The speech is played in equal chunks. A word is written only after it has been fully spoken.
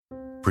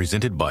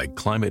Presented by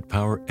Climate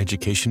Power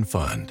Education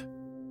Fund.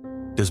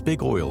 Does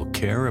big oil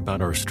care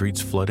about our streets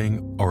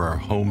flooding or our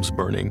homes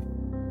burning?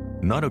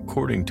 Not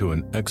according to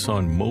an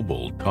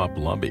ExxonMobil top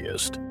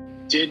lobbyist.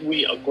 Did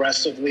we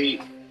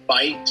aggressively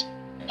fight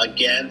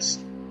against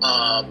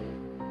some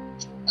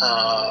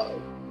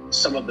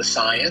of the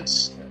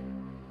science?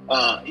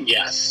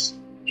 Yes.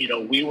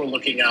 We were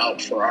looking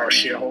out for our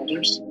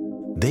shareholders.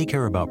 They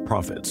care about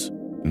profits,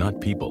 not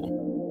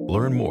people.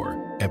 Learn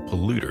more at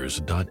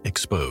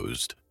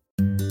polluters.exposed.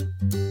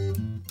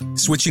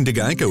 Switching to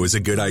Geico is a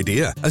good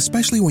idea,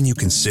 especially when you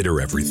consider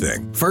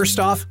everything. First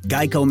off,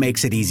 Geico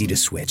makes it easy to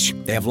switch.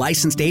 They have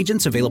licensed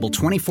agents available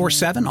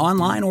 24/7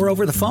 online or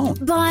over the phone.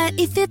 But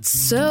if it's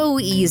so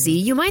easy,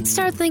 you might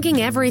start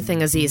thinking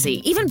everything is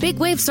easy, even big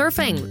wave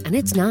surfing. And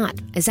it's not.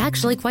 It's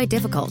actually quite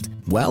difficult.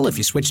 Well, if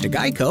you switch to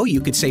Geico,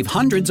 you could save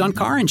hundreds on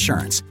car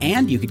insurance.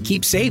 And you could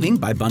keep saving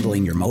by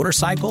bundling your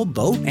motorcycle,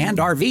 boat, and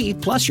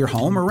RV, plus your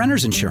home or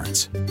renter's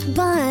insurance.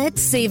 But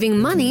saving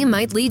money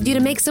might lead you to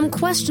make some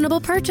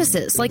questionable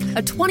purchases, like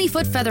a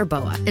 20-foot feather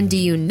boa. And do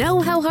you know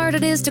how hard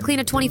it is to clean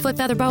a 20-foot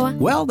feather boa?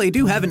 Well, they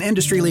do have an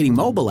industry-leading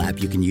mobile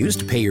app you can use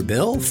to pay your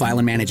bill, file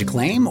and manage a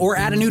claim, or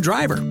add a new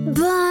driver.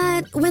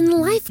 But when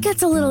life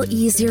gets a little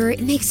easier,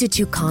 it makes you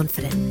too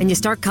confident, and you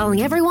start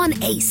calling everyone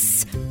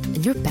Ace.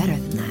 And you're better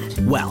than that.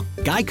 Well,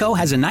 Geico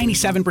has a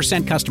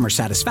 97% customer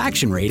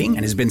satisfaction rating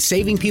and has been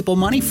saving people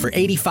money for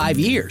 85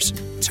 years.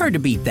 It's hard to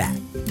beat that.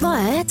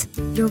 But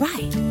you're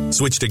right.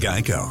 Switch to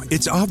Geico.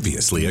 It's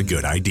obviously a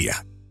good idea.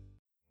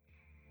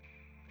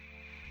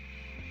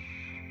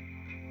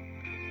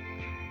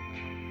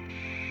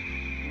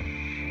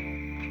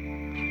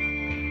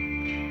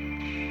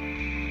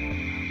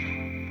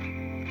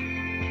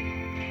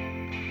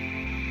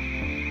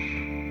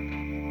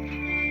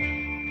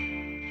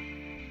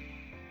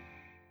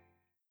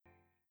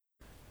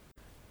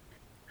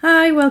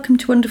 Hi, welcome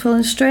to Wonderful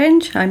and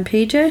Strange. I'm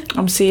PJ.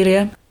 I'm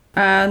Celia.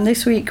 And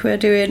this week we're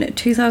doing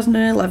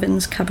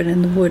 2011's Cabin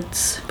in the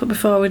Woods. But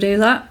before we do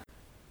that,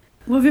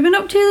 what have you been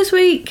up to this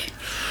week?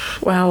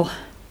 Well,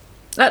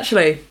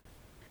 actually,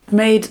 I've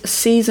made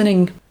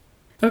seasoning.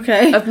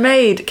 Okay. I've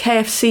made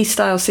KFC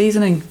style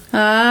seasoning.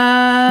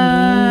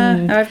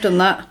 I've done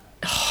that.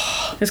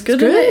 It's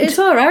good, isn't it? It's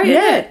alright,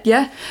 isn't it?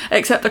 Yeah.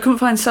 Except I couldn't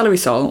find celery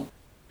salt.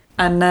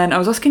 And then I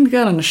was asking the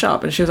girl in the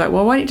shop, and she was like,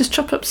 well, why don't you just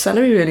chop up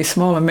celery really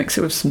small and mix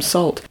it with some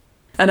salt?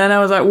 And then I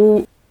was like,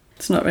 well,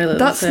 it's not really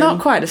that's the same.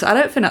 not quite. I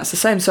don't think that's the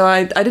same. So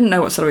I didn't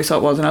know what celery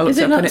salt was, and I looked Is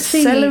it it up, not and it's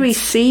seeds? celery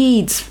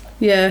seeds.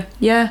 Yeah.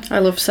 Yeah. I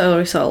love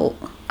celery salt.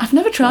 I've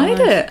never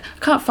tried it. I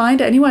can't find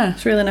it anywhere.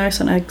 It's really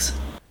nice on eggs.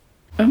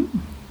 Oh.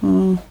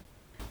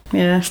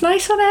 Yeah. It's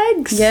nice on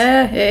eggs.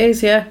 Yeah, it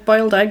is, yeah.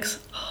 Boiled eggs.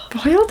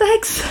 Boiled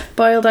eggs?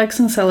 Boiled eggs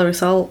and celery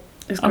salt.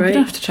 It's I'm great.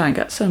 going to have to try and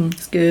get some.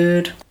 It's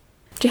good.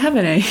 Do you have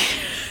any?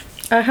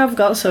 I have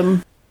got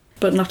some,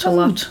 but not a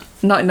lot.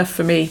 Not enough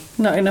for me.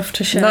 Not enough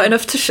to share. Not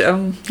enough to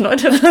show.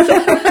 Not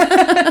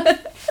enough.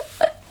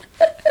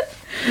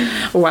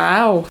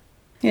 Wow.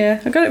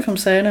 Yeah, I got it from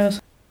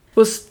Sano's.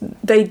 Well,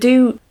 they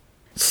do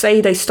say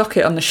they stock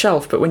it on the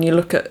shelf, but when you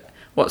look at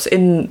what's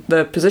in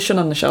the position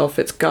on the shelf,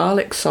 it's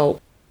garlic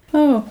salt.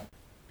 Oh,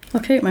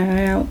 I'll keep my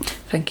eye out.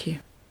 Thank you.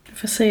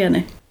 If I see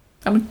any,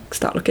 I'm going to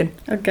start looking.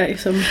 I'll get you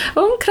some.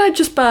 Oh, can I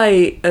just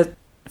buy a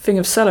thing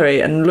of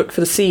celery and look for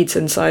the seeds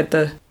inside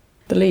the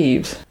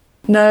leaves?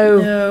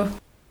 No.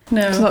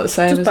 It's not the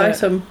same, Just is buy it?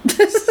 some.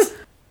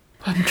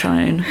 I'm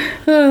trying.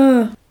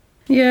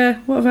 Yeah,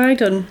 what have I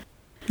done?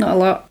 Not a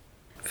lot.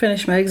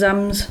 Finished my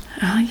exams.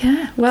 Oh,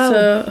 yeah. Well,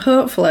 So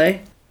hopefully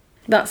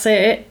that's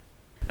it.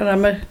 And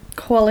I'm a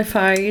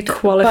qualified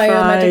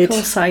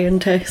biomedical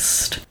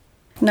scientist.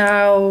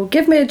 Now,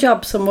 give me a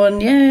job, someone.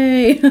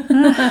 Yay.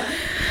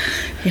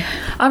 Yeah.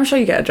 I'm sure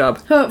you get a job.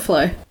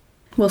 Hopefully.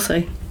 We'll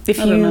see. If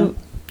I don't know. you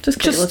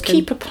Just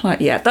keep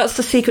applying. Yeah, that's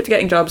the secret to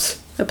getting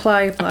jobs.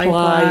 Apply.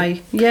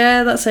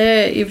 Yeah, that's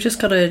it. You've just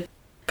got to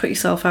put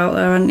yourself out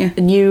there, haven't you?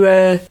 And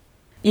you're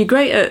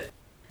great at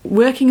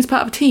working as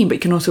part of a team, but you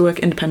can also work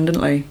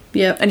independently.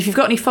 Yep. And if you've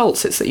got any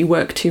faults, it's that you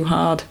work too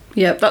hard.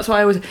 Yep. That's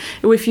why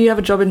if you have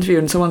a job interview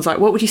and someone's like,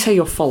 what would you say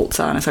your faults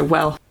are? And I say,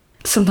 well,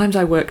 sometimes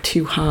I work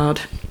too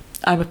hard.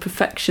 I'm a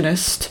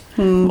perfectionist.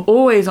 I'm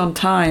always on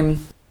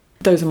time.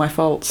 Those are my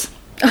faults.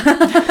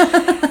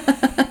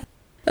 I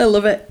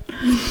love it.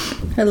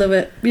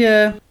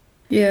 Yeah.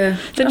 They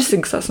just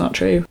think that's not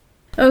true.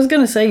 I was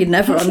going to say you're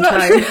never on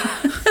time.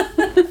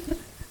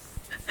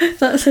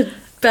 That's a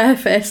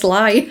barefaced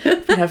lie.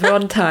 Never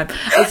on time.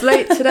 I was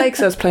late today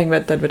because I was playing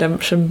Red Dead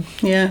Redemption.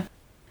 Yeah.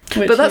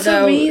 But that's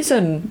a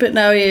reason. But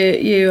now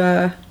you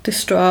are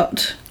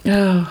distraught.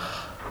 Oh.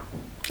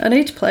 I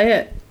need to play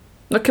it.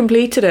 I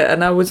completed it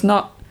and I was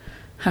not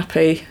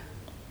happy.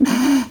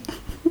 There's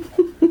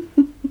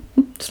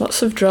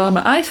lots of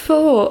drama. I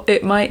thought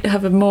it might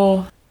have a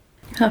more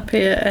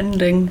happier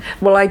ending.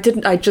 Well, I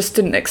just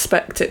didn't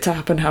expect it to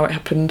happen how it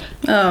happened.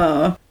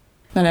 Oh.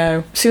 I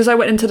know. As soon as I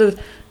went into the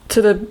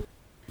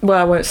well,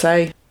 I won't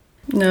say.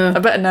 No. I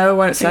better know, I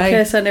won't say. In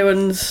case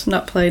anyone's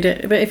not played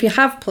it. But if you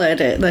have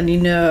played it, then you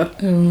know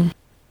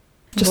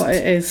what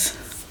it is.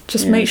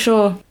 Just make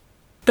sure,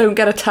 don't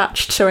get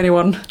attached to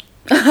anyone.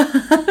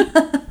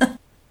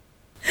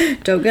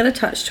 Don't get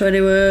attached to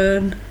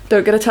anyone.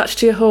 Don't get attached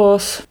to your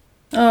horse.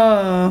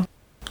 Oh,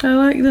 I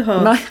like the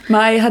horse.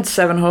 My had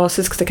 7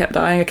 horses because they kept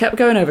dying. I kept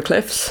going over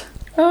cliffs.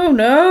 Oh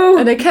no!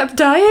 And they kept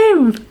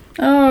dying.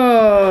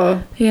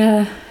 Oh.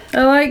 Yeah.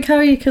 I like how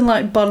you can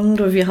like bond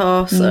with your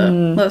horse.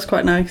 That's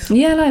quite nice.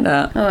 Yeah, I like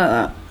that. I like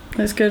that.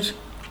 It's good.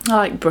 I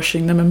like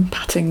brushing them and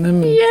patting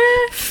them and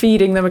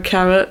feeding them a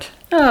carrot.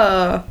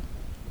 Oh.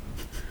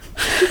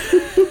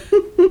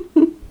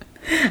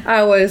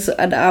 Hours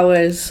and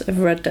hours of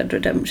Red Dead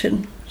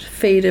Redemption.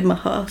 Feeding my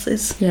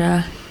horses.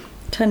 Yeah.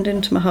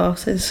 Tending to my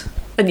horses.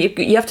 And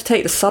you have to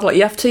take the saddle.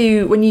 You have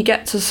to, when you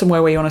get to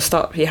somewhere where you want to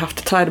stop, you have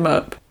to tie them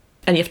up.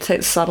 And you have to take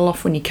the saddle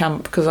off when you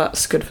camp, because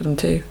that's good for them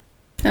too.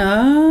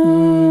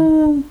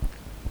 Oh.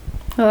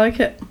 I like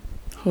it.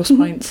 Horse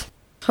points.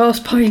 Horse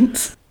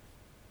points.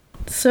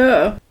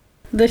 So,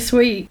 this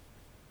week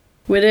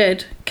we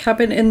did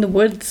Cabin in the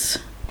Woods,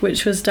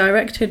 which was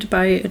directed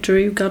by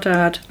Drew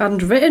Goddard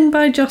and written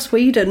by Joss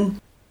Whedon,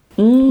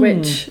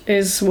 which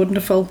is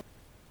wonderful.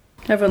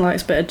 Everyone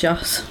likes a bit of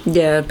Joss.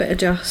 Yeah. A bit of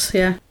Joss,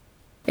 yeah.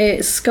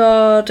 It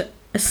scored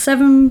a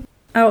 7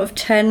 out of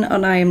 10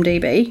 on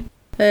IMDb.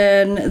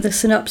 And the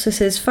synopsis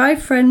is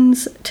 5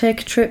 friends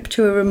take a trip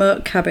to a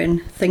remote cabin.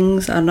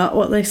 Things are not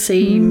what they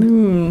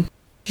seem.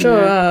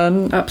 Sure Yeah,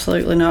 aren't.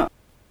 absolutely not.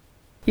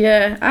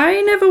 Yeah,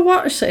 I never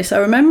watched this. I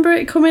remember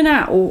it coming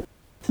out,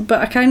 but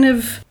I kind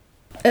of,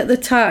 at the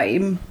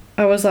time,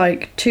 I was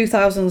like,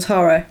 2000s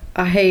horror.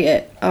 I hate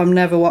it. I'm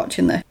never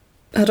watching this.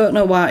 I don't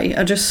know why.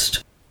 I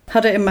just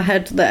had it in my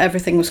head that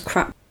everything was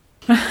crap.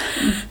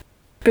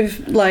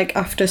 Like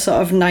after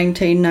sort of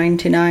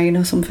 1999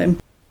 or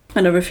something.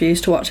 And I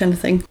refused to watch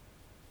anything.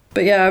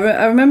 But yeah,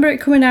 I remember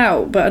it coming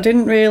out, but I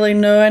didn't really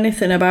know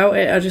anything about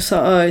it. I just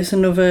thought, oh, it's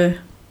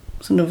another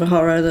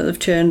horror that they've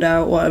churned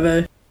out,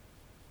 whatever.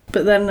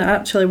 But then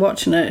actually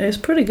watching it, it's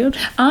pretty good.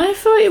 I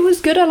thought it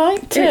was good. I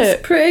liked it.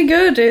 It's pretty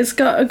good. It's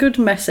got a good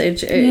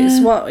message.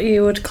 It's what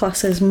you would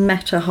class as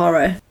meta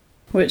horror,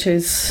 which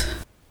is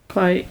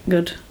quite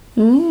good.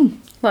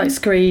 Like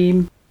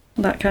Scream,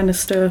 that kind of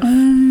stuff.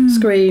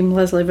 Scream,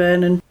 Leslie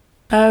Vernon.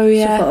 Oh,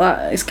 yeah. Stuff like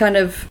that. It's kind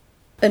of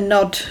a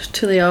nod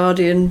to the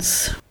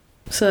audience,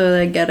 so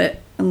they get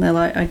it, and they're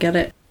like, I get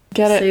it.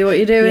 See what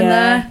you're doing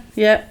there?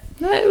 Yeah.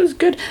 No, it was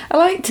good. I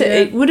liked it. Yeah.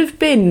 It would have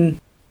been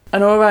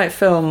an alright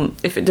film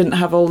if it didn't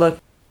have all the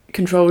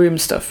control room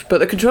stuff, but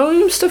the control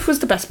room stuff was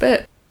the best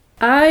bit.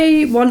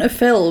 I want a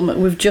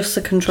film with just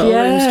the control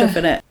room stuff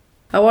in it.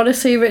 I want to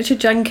see Richard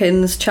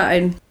Jenkins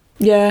chatting.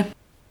 Yeah.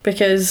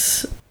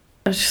 Because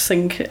I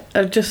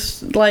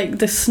just like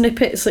the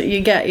snippets that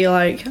you get, you're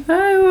like,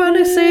 I want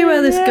to see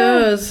where this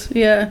goes.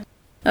 Yeah.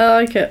 I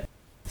like it.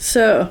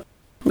 So,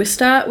 we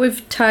start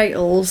with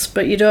titles,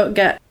 but you don't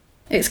get...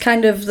 It's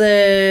kind of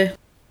there's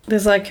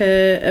like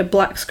a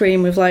black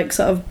screen with like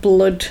sort of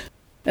blood,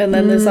 and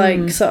then there's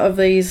like sort of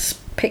these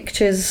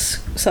pictures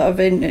sort of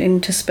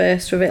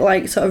interspersed with it,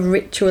 like sort of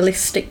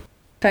ritualistic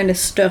kind of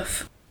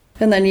stuff.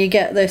 And then you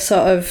get this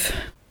sort of...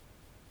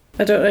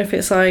 I don't know if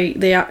it's like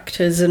the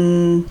actors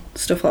and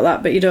stuff like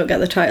that, but you don't get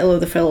the title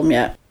of the film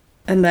yet.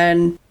 And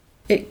then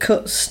it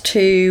cuts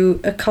to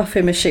a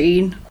coffee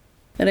machine,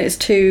 and it's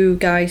 2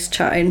 guys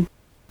chatting,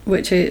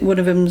 one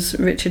of them's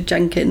Richard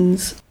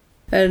Jenkins,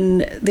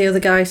 and the other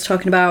guy's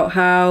talking about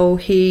how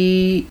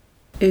he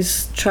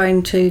is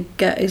trying to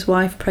get his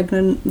wife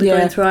pregnant. They're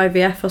going through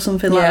IVF or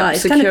something like that.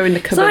 It's securing the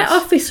cupboards. It's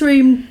like office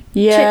room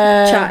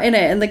chit-chat, innit?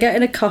 And they're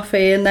getting a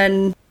coffee, and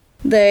then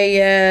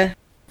they're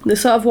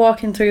sort of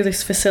walking through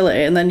this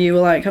facility, and then you were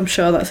like, I'm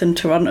sure that's in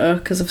Toronto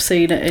because I've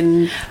seen it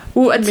in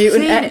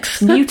Mutant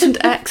X. Mutant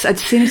X. I'd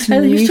seen it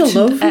in I used to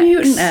love X.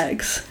 Mutant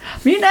X.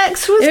 Mutant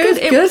X was good.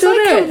 It was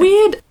like a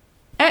weird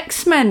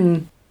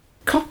X-Men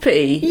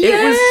copy.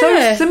 Yeah. It was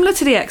so similar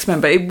to the X-Men,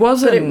 but it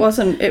wasn't. But it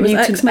wasn't. It was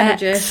Mutant X-Men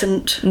X.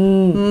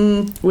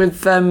 adjacent.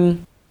 With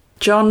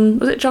John...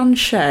 Was it John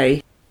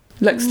Shea?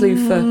 Lex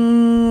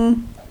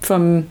Luthor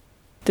from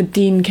the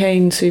Dean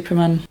Cain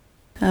Superman.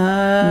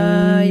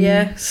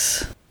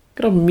 Yes.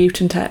 Good old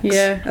Mutant X.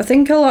 Yeah, I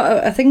think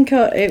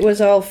it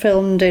was all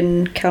filmed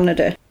in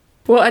Canada.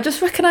 Well, I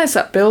just recognise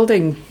that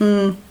building.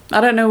 I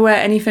don't know where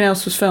anything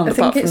else was filmed. I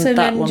think it's an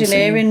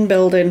engineering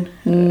building.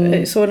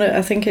 It's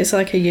I think it's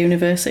like a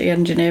university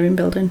engineering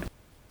building.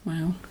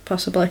 Wow.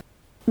 Possibly.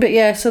 But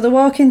yeah, so they're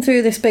walking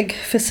through this big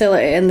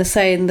facility, and they're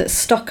saying that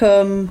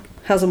Stockholm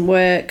hasn't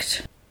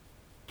worked.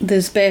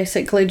 There's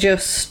basically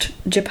just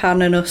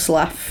Japan and us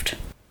left.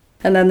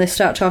 And then they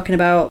start talking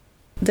about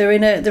they're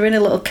in a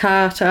little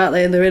cart, aren't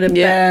they? And they're in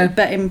a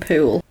betting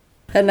pool.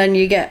 And then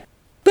you get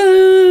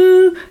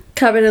boo,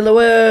 Cabin in the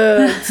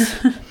Woods.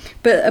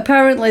 But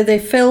apparently they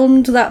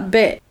filmed that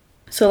bit.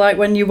 So like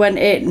when you went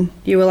in,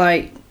 you were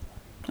like,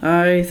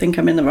 I think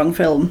I'm in the wrong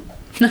film.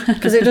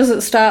 Because it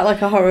doesn't start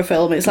like a horror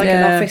film. It's like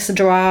an office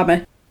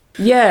drama.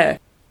 Yeah.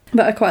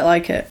 But I quite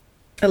like it.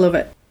 I love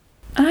it.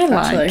 I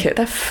like it.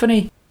 They're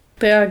funny.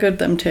 They are good,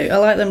 them two. I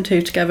like them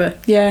two together.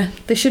 Yeah.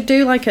 They should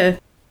do like a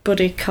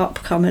buddy cop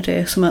comedy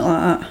or something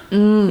like that.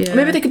 Yeah.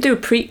 Maybe they could do a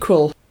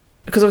prequel,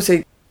 because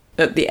obviously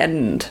at the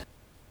end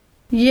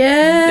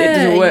Yeah, it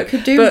doesn't work. You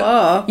could do but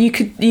more.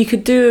 You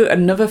could do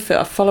another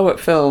a follow-up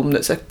film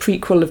that's a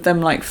prequel of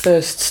them like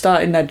first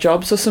starting their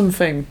jobs or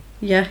something.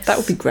 Yes, That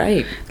would be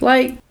great.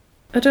 like.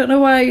 I don't know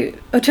why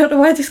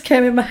this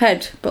came in my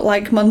head, but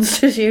like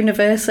Monsters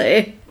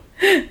University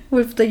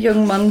with the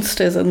young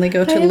monsters, and they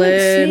go to haven't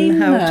learn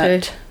seen how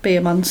that. to be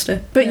a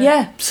monster. But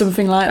yeah,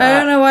 something like that. I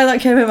don't know why that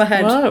came in my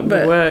head. Well, that would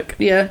but work.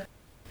 yeah.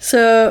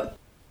 So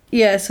we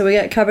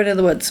get Cabin in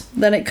the Woods.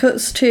 Then it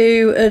cuts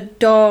to a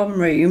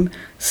dorm room.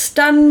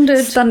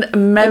 Standard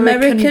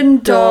American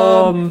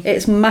dorm.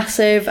 It's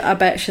massive. I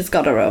bet she's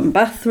got her own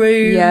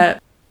bathroom. Yeah.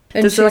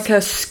 And There's like a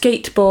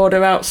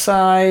skateboarder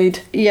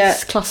outside. Yeah.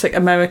 It's classic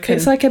American.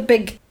 It's like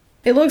it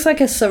looks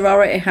like a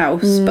sorority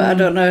house, but I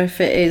don't know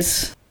if it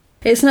is.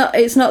 It's not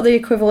the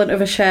equivalent of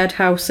a shared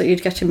house that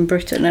you'd get in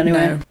Britain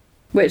anyway. No.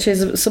 Which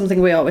is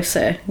something we always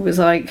say. It was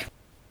like,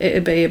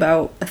 it'd be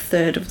about a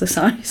third of the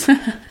size.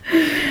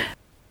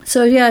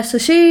 So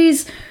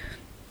she's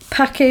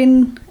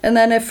packing, and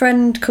then her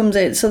friend comes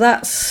in. So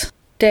that's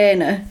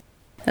Dana.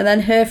 And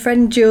then her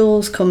friend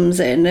Jules comes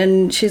in,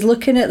 and she's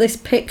looking at this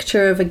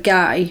picture of a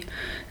guy,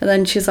 and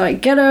then she's like,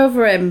 get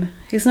over him,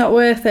 he's not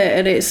worth it.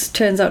 And it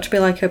turns out to be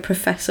like a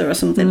professor or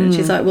something, and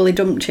she's like, well, he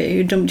dumped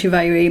you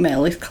via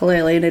email, he's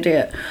clearly an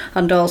idiot,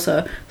 and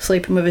also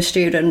sleeping with a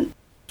student.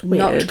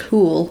 Weird. Not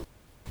cool.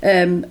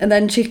 And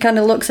then she kind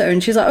of looks at her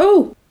and she's like,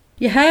 oh,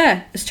 your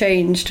hair has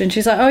changed. And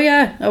she's like, oh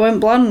yeah, I went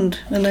blonde.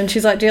 And then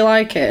she's like, do you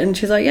like it? And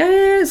she's like,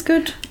 yeah, it's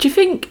good. Do you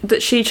think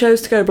that she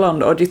chose to go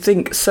blonde, or do you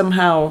think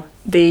somehow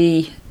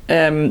the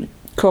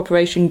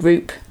corporation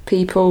group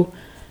people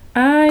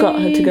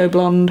got her to go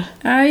blonde?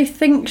 I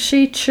think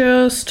she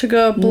chose to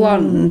go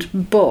blonde,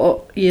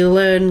 but you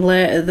learn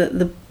later that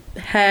the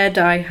hair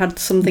dye had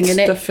something in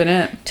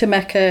it to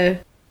make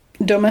her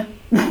dumber,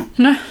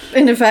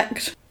 in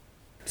effect.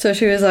 So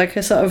she was like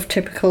a sort of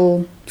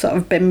typical sort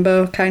of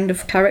bimbo kind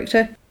of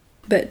character.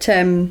 But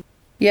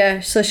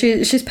so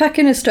she's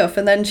packing her stuff,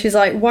 and then she's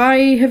like,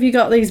 why have you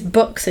got these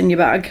books in your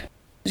bag?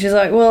 She's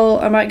like, well,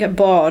 I might get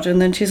bored. And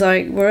then she's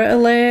like, we're at a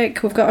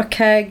lake, we've got a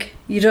keg,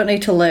 you don't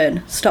need to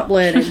learn, stop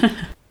learning.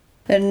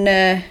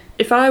 And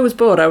if I was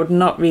bored, I would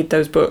not read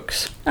those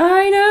books.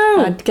 I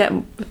know, I'd get a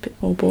bit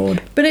more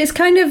bored. but it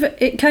kind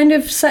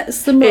of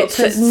sets them up It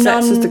sets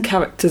the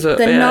characters up.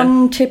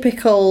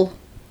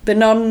 the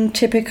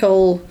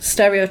non-typical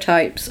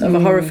stereotypes of a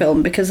horror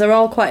film, because they're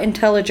all quite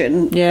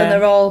intelligent, Yeah. and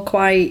they're all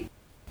quite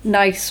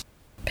nice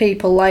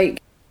people.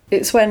 Like,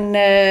 it's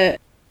when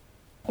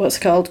what's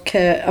it called,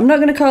 Kurt, I'm not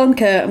going to call him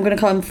Kurt, I'm going to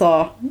call him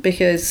Thor,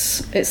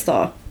 because it's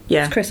Thor.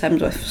 Yeah. It's Chris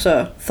Hemsworth.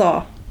 So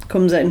Thor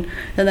comes in,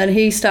 and then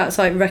he starts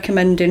like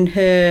recommending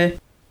her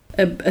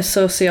a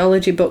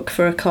sociology book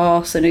for a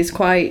course, and he's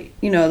quite,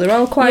 they're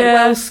all quite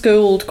well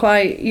schooled,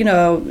 quite,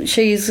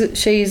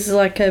 she's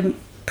like a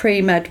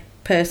pre-med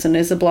person,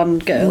 is a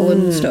blonde girl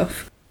and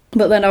stuff.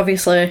 But then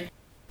obviously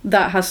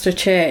that has to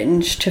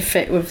change to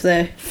fit with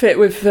the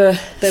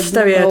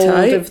stereotypes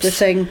mold of the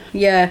thing.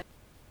 Yeah.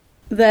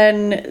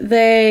 Then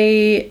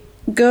they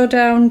go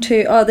down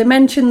to... they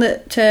mention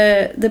that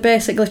they're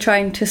basically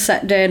trying to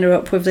set Dana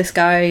up with this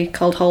guy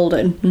called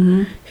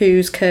Holden,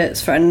 who's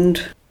Kurt's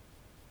friend.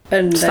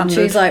 And then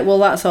she's like, well,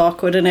 that's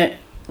awkward, isn't it?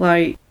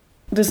 Like,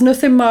 there's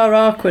nothing more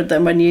awkward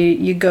than when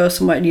you go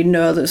somewhere and you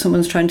know that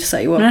someone's trying to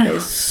set you up.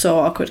 It's so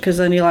awkward, because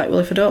then you're like, well,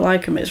 if I don't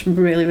like them, it's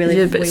really, really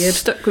weird.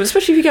 Stuck,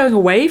 especially if you're going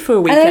away for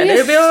a weekend.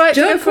 It'd be alright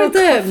to go for a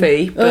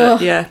coffee,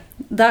 but yeah.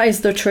 That is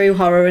the true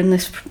horror in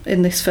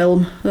this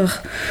film.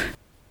 Ugh.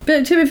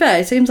 But to be fair,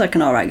 he seems like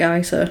an alright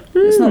guy, so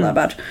it's not that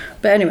bad.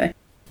 But anyway,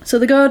 so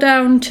they go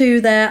down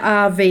to their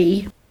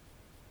RV,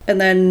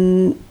 and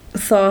then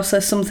Thor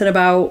says something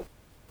about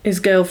his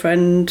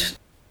girlfriend,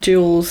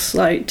 Jules,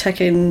 like,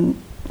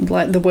 taking,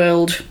 like, the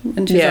world.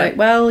 And she's like,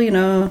 well,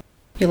 you'll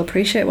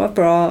appreciate what I've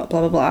brought, blah,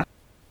 blah, blah.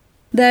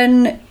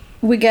 Then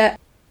we get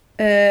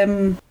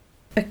a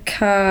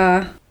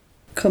car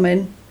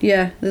coming.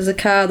 Yeah, there's a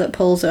car that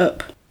pulls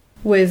up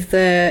with,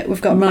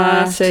 we've got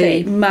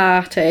Marty.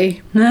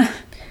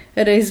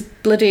 It is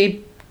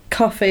bloody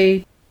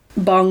coffee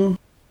bong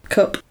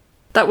cup.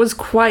 That was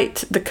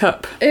quite the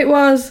cup. It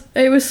was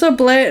so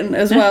blatant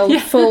as well,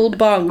 full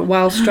bong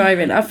whilst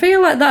driving. I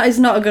feel like that is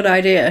not a good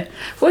idea.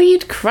 Well,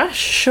 you'd crash,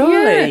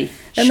 surely.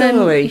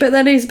 Yeah. But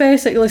then he's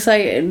basically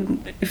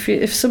saying,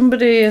 if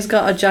somebody has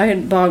got a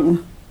giant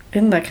bong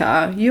in their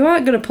car, you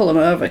aren't going to pull them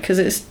over, because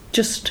it's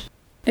just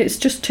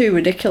too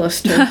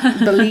ridiculous to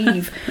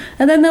believe.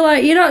 And then they're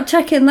like, you're not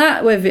taking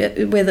that with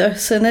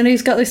us. And then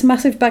he's got this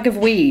massive bag of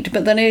weed,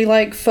 but then he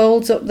like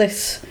folds up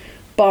this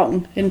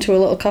bong into a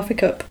little coffee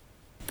cup.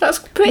 That's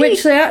pretty...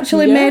 Which they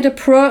actually made a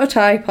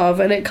prototype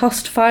of, and it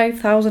cost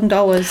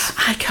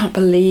 $5,000. I can't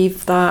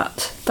believe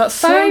that.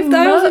 That's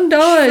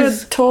 $5,000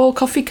 for a tall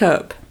coffee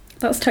cup.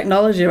 That's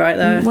technology right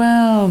there.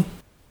 Wow.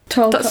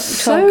 Tall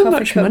so coffee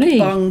much cup money.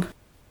 bong.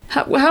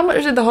 How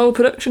much did the whole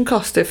production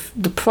cost if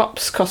the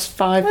props cost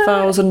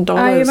 $5,000?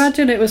 I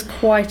imagine it was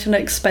quite an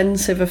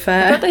expensive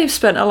affair. I bet they've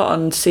spent a lot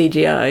on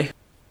CGI.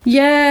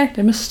 Yeah,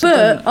 They must have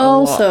done but a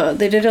also lot.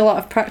 they did a lot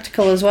of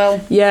practical as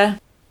well. Yeah.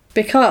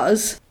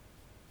 Because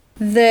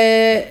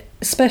the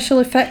special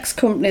effects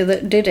company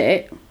that did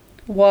it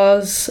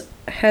was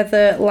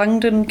Heather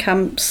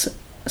Langdon-Camp's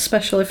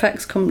special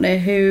effects company,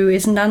 who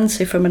is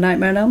Nancy from A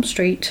Nightmare on Elm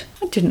Street.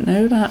 I didn't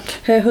know that.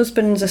 Her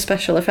husband's a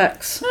special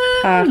effects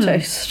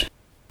artist,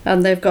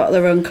 and they've got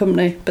their own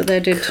company, but they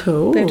did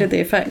the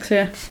effects,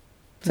 yeah.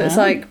 So it's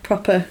like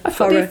proper I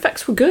thought horror. the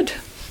effects were good.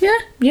 Yeah,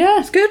 Yeah.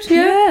 it's good,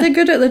 yeah. They're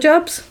good at their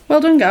jobs.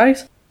 Well done,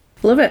 guys.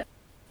 Love it.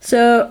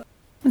 So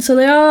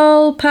they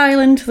all pile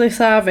into this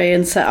RV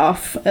and set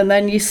off, and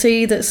then you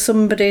see that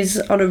somebody's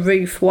on a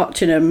roof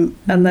watching them,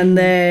 and then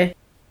they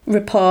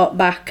report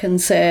back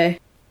and say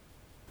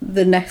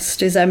the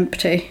nest is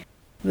empty.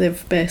 They're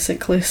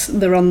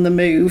on the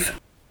move.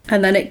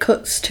 And then it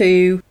cuts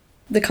to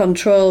the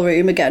control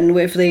room again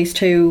with these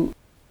two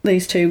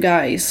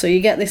guys. So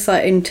you get this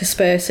like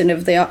interspersing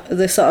of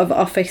the sort of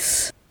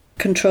office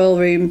control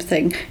room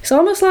thing. It's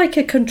almost like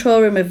a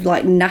control room of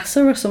like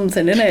NASA or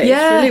something, isn't it?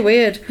 Yeah. It's really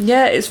weird.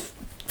 Yeah, it's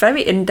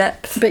very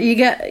in-depth. But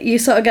you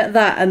sort of get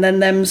that, and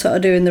then them sort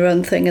of doing their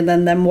own thing, and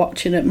then them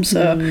watching them.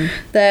 So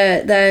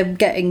they're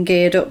getting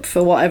geared up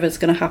for whatever's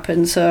going to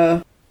happen.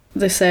 So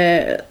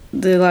they're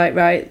like,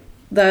 right,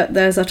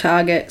 there's our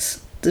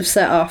targets. They've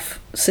set off.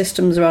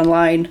 Systems are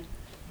online.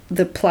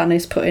 The plan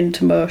is put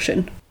into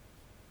motion.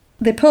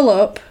 They pull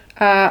up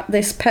at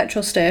this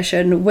petrol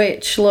station,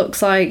 which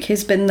looks like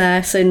he's been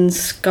there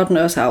since God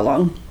knows how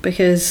long,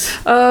 because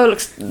so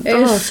looks like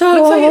it's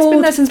been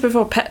old. there since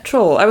before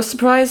petrol. I was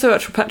surprised there were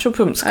actual petrol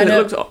pumps,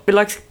 because it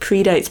like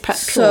predates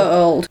petrol. So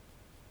old.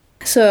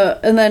 So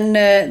and then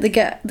they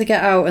get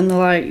out and they're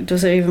like,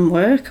 does it even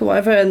work or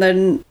whatever? And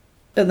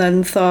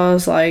then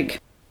Thor's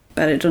like,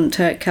 bet it doesn't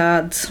take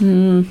cards.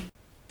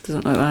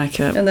 Doesn't look like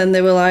it. And then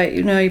they were like,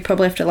 you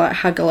probably have to like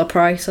haggle a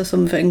price or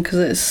something because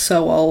it's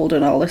so old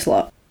and all this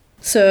lot.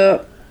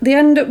 So they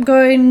end up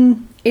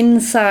going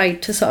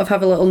inside to sort of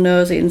have a little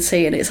nosy and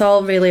see, and it's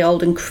all really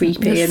old and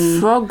creepy. There's and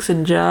frogs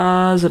in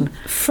jars and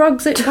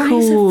frogs. Why is there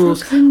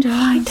tools. frogs in jars?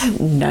 I don't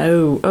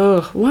know.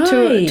 Ugh,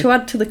 why? To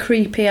add to the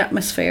creepy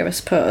atmosphere, I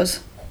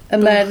suppose.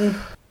 And then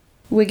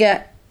we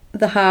get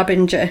the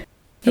Harbinger.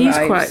 He's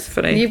arrives. quite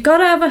funny. You've got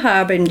to have a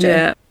Harbinger.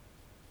 Yeah.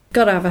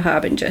 Got to have a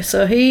Harbinger.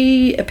 So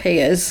he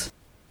appears,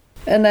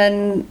 and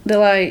then they're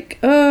like,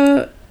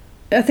 oh,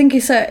 I think he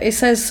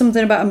says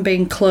something about him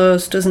being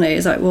closed, doesn't he?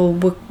 He's like, well,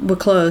 we're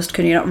closed,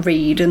 can you not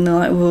read? And they're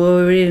like,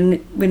 well,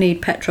 we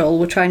need petrol,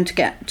 we're trying to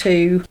get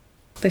to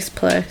this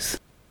place.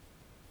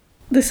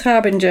 This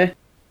Harbinger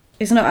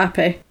is not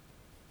happy.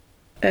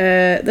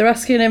 They're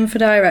asking him for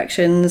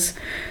directions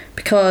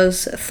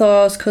because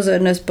Thor's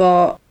cousin has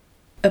bought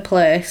a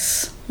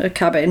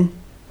cabin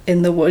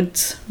in the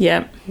woods.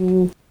 Yeah.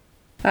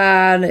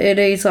 And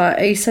he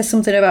says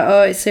something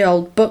about, it's the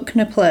old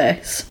Buckner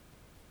place.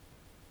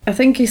 I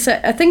think he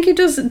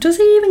does. Does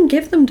he even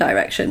give them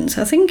directions?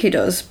 I think he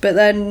does. But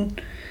then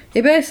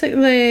he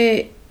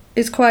basically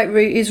is quite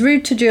rude. He's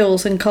rude to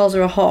Jules and calls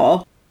her a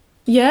whore.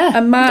 Yeah.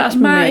 And that's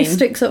Marty mean.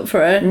 sticks up for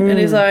her and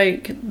he's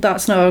like,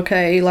 that's not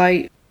okay.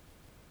 Like,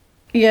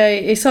 yeah,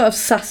 he sort of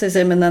sasses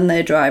him and then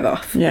they drive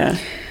off. Yeah.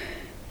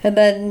 And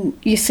then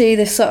you see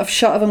this sort of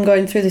shot of him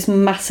going through this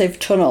massive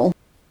tunnel,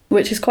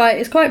 which is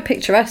quite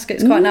picturesque.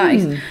 It's quite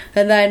nice.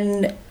 And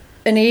then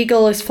an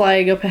eagle is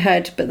flying up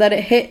ahead, but then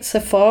it hits a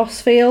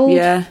force field.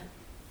 Yeah.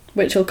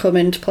 Which will come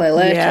into play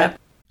later. Yeah.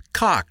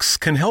 Cox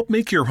can help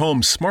make your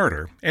home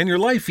smarter and your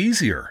life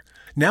easier.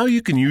 Now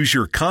you can use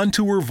your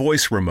Contour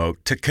voice remote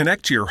to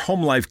connect to your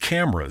home life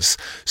cameras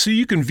so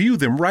you can view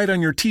them right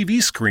on your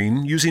TV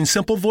screen using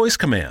simple voice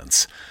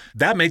commands.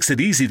 That makes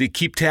it easy to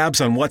keep tabs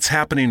on what's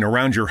happening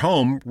around your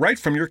home right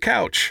from your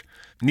couch.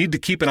 Need to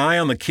keep an eye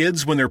on the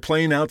kids when they're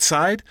playing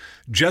outside?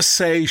 Just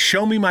say,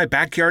 "Show me my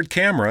backyard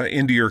camera"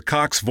 into your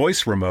Cox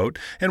voice remote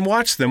and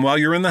watch them while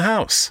you're in the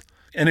house.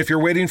 And if you're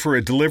waiting for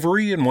a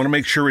delivery and want to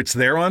make sure it's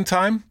there on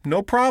time,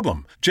 no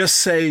problem. Just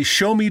say,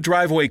 "Show me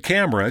driveway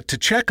camera" to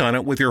check on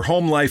it with your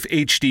Home Life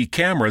HD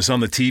cameras on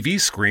the TV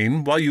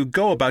screen while you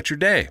go about your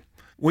day.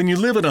 When you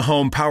live in a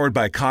home powered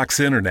by Cox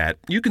Internet,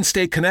 you can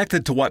stay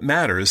connected to what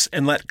matters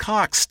and let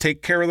Cox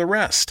take care of the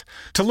rest.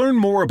 To learn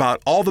more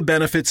about all the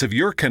benefits of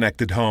your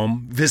connected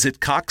home, visit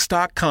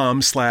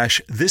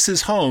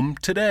cox.com/thisishome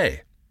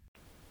today.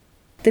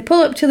 They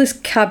pull up to this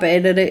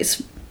cabin and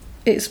it's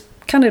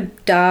kind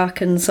of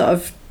dark and sort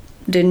of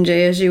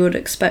dingy, as you would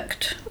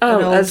expect.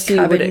 an old as you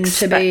would cabin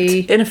expect to be.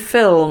 in a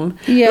film.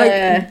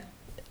 Yeah.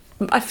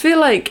 I feel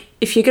like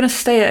if you're going to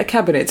stay at a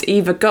cabin, it's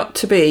either got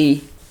to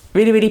be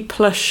really, really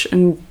plush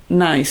and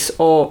nice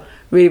or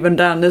really run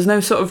down. There's no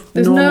sort of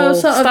There's normal no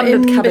sort of standard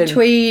in cabin.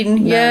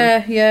 between.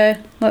 No. Yeah,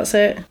 that's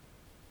it.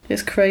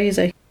 It's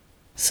crazy.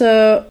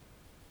 So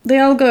they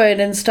all go in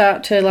and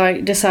start to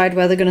like decide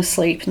where they're going to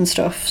sleep and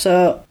stuff.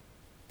 So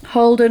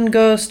Holden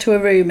goes to a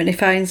room and he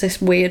finds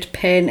this weird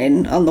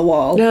painting on the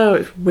wall. No,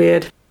 it's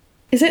weird.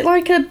 Is it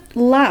like a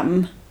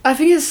lamb I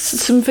think it's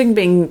something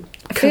being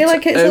I feel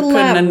like it's a open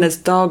lamb and there's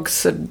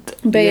dogs and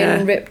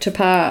being ripped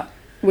apart,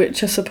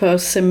 which I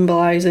suppose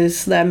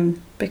symbolises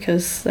them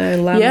because they're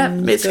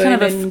lambs it's going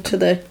kind of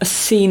into a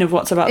scene of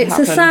what's about to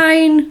happen. It's a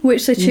sign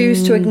which they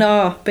choose to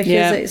ignore because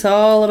Yeah. it's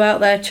all about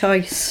their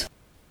choice.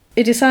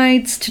 He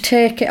decides to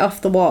take it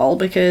off the wall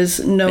because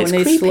no one It's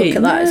needs to creepy. look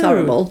at that, it's No.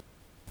 horrible.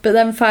 But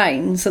then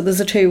finds that there's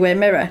a two-way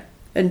mirror.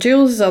 And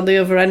Jules is on the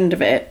other end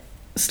of it,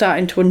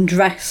 starting to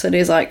undress, and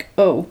he's like,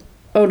 oh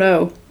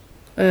no.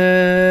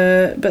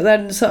 But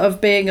then sort of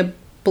being a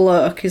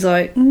bloke, he's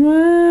like,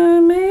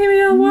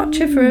 maybe I'll watch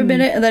it for a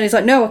minute. And then he's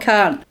like, no, I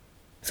can't.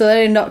 So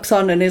then he knocks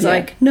on and he's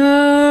like,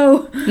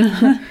 no.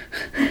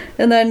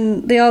 And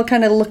then they all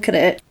kind of look at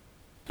it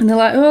and they're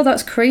like, oh,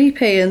 that's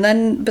creepy.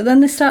 But then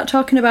they start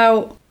talking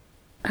about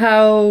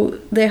how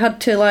they had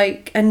to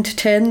like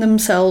entertain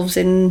themselves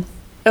in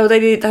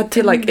they had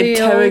to like the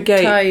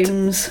interrogate old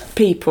times.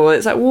 people.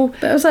 It's like, well,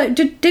 But I was like,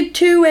 did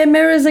two-way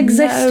mirrors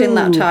exist in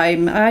that No.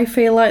 time? I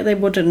feel like they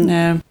wouldn't.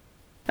 no.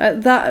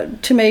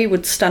 That to me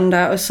would stand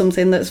out as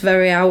something that's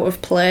very out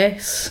of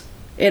place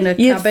in a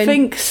You cabin.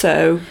 think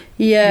so?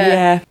 Yeah.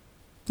 Yeah.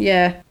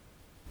 Yeah.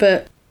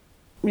 But,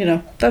 you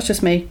know, that's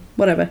just me.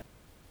 Whatever.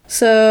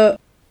 So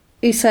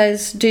he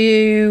says, do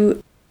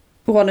you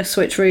want to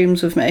switch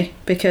rooms with me?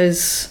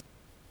 Because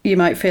you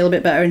might feel a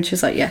bit better. And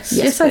she's like, yes.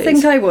 Yes, I think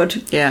please. I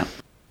would. Yeah.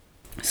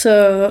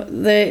 So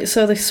they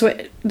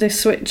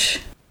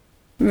switch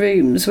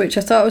rooms, which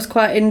I thought was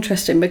quite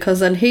interesting because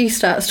then he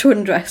starts to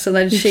undress and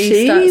then she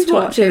She's starts to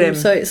watch watching him.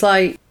 So it's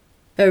like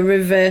a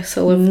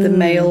reversal of the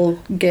male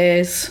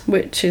gaze,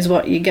 which is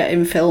what you get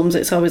in films.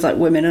 It's always like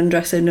women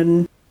undressing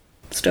and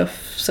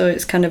stuff. So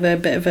it's kind of a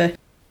bit of a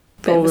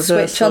switch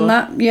reversal. on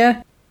that,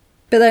 yeah.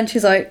 But then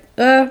she's like,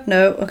 oh,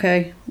 no,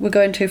 okay, we're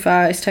going too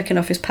far. He's taking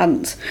off his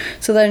pants.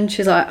 So then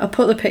she's like, I'll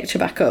put the picture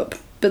back up.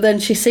 But then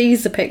she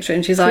sees the picture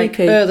and she's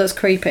Creepy. like, oh, that's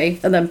creepy.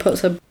 And then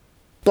puts a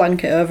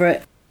blanket over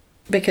it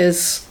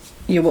because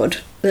you would.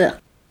 Ugh.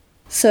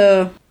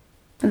 So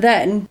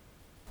then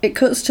it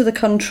cuts to the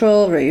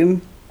control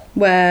room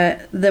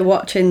where they're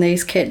watching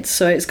these kids.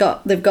 So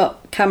they've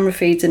got camera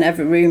feeds in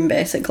every room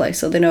basically,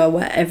 so they know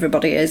where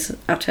everybody is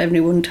at any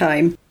one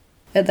time.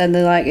 And then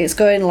they're like, it's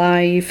going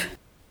live.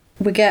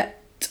 We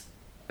get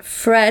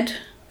Fred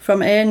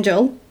from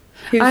Angel,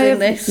 who's I in have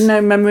this.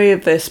 no memory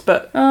of this,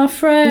 but Oh,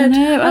 Fred.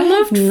 No, I I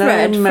loved have no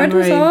Fred. Fred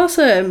was memory.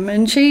 awesome.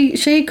 And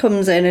she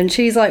comes in and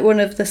she's like one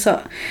of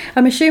the...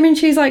 I'm assuming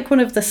she's like one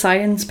of the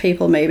science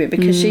people maybe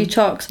because she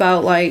talks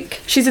about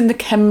like... she's in the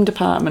chem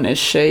department, is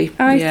she?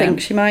 I Yeah.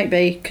 think she might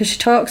be because she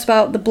talks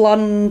about the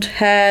blonde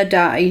hair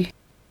dye.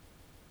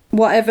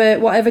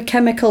 Whatever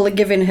chemical they're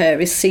giving her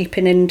is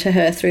seeping into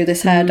her through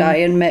this hair dye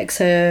and makes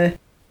her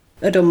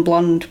a dumb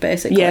blonde,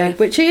 basically. Yeah.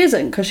 Which she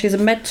isn't because she's a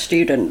med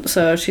student,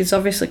 so she's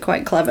obviously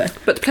quite clever.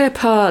 But to play a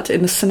part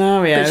in the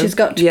scenario. But she's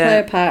got to play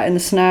a part in the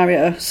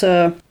scenario.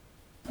 So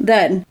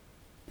then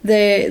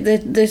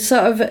there's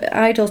sort of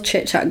idle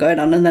chit chat going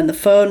on, and then the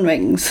phone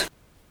rings,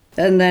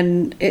 and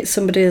then it's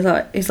somebody is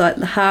like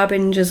the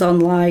Harbinger's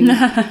online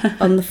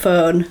on the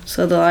phone.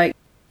 So they're like,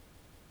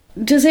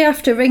 does he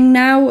have to ring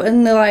now?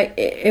 And they're like,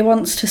 he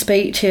wants to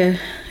speak to you,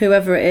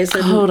 whoever it is.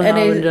 And, Oh, the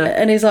Harbinger.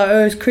 and he's like,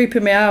 oh, he's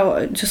creeping me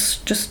out.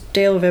 Just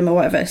deal with him or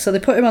whatever. So they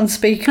put him on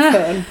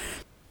speakerphone.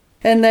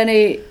 And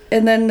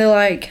then they're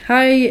like,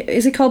 hi,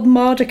 is he called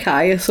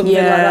Mordecai or something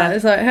like that?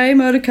 It's like, hey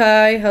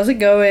Mordecai, how's it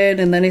going?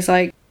 And then he's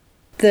like,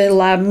 the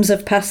lambs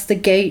have passed the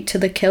gate to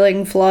the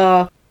killing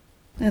floor.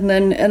 And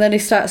then he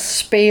starts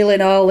spieling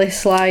all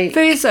this like...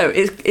 There is though,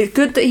 it's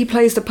good that he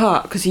plays the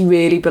part because he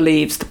really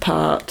believes the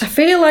part. I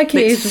feel like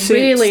It he's suits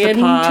really the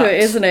into part.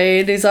 it, isn't he?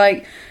 And he's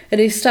like,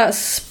 and he starts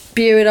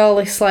spewing all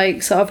this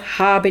like sort of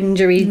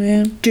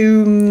harbingery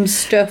doom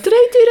stuff. Do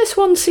they do this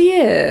once a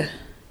year?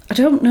 I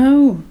don't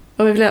know.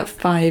 Or maybe like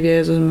 5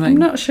 years or something? I'm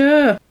not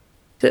sure.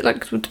 Is it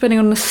like depending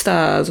on the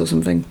stars or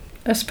something?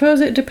 I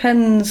suppose it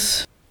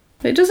depends.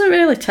 It doesn't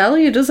really tell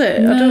you, does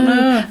it? I don't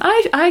know.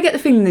 I get the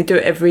feeling they do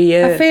it every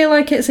year. I feel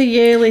like it's a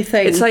yearly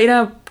thing. It's like, you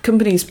know,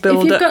 companies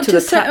build you've up got to to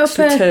the set tax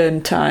up a-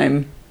 return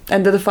time.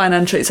 End of the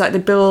financial, it's like they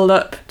build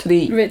up to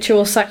the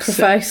ritual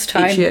sacrifice each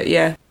time. year,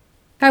 yeah.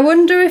 I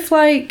wonder if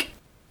like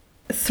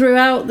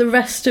throughout the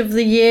rest of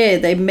the year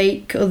they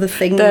make other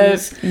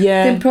things.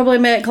 Yeah. They probably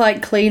make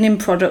like cleaning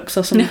products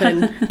or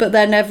something. But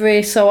then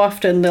every so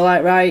often they're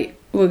like, right,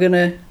 we're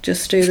gonna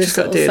just do this Just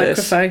gotta little do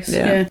this. sacrifice.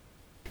 Yeah.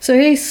 So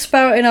he's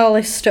spouting all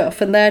this stuff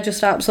and they're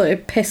just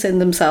absolutely pissing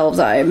themselves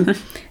at him.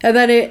 and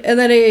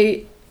then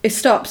he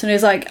stops and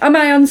he's like, am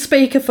I on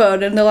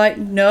speakerphone? And they're like,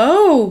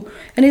 no.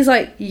 And he's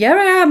like, yeah,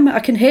 I am. I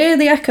can hear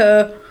the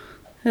echo.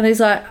 And he's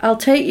like, I'll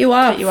take you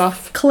off. Take you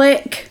off.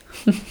 Click.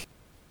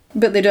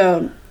 But they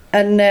don't.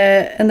 And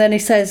then he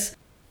says,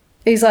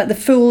 he's like, the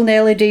fool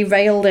nearly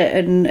derailed it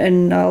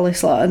and all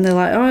this lot. And they're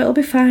like, oh, it'll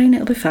be fine.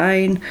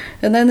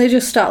 And then they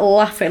just start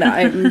laughing at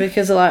him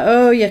because they're like,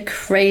 oh, you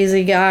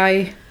crazy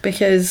guy.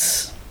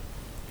 Because,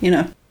 you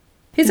know,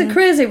 he's a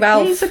crazy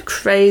Ralph. He's a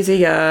crazy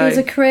guy. He's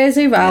a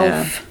crazy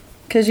Ralph.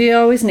 Because you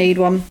always need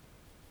one.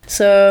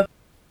 So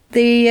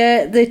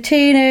The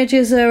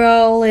teenagers are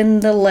all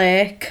in the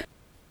lake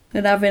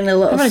and having a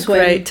little Having a swim.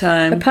 great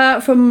time.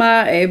 Apart from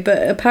Marty,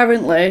 but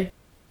apparently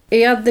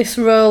he had this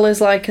role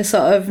as like a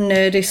sort of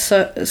nerdy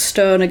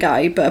stoner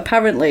guy, but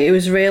apparently he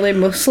was really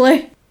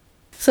muscly.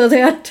 So they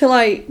had to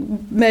like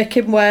make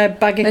him wear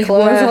baggy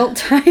clothes all the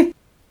time.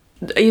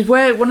 He'd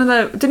wear one of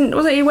the...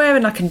 wasn't he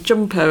wearing like a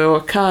jumper or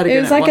a cardigan?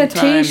 It was like a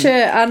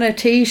t-shirt and a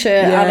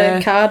t-shirt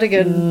and a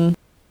cardigan.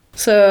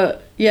 So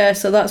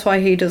that's why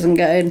he doesn't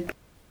get in.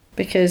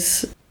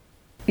 Because,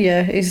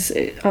 he's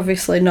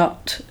obviously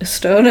not a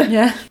stoner.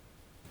 Yeah.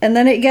 And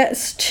then it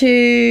gets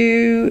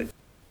to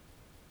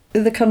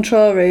the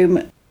control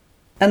room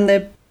and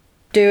they're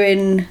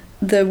doing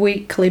the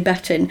weekly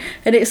betting.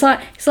 And it's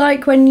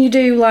like when you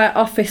do like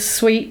office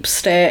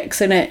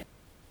sweepstakes, innit?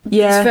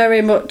 Yeah. It's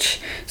very much...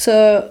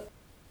 So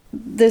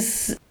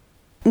there's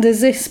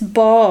this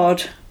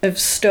board of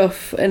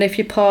stuff, and if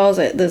you pause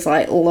it, there's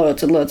like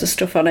loads and loads of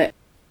stuff on it.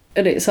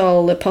 And it's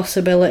all the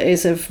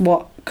possibilities of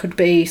what could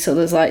be. So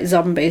there's like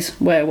zombies,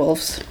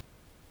 werewolves,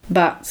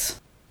 bats,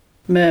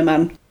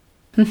 merman,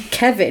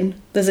 Kevin.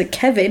 There's a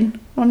Kevin.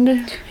 Wonder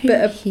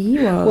who he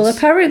was. Well,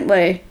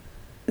 apparently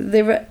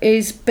there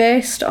is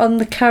based on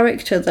the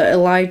character that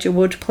Elijah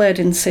Wood played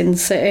in Sin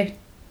City.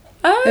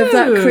 Oh, of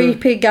that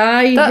creepy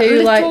guy that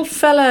who little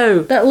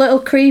fellow. That little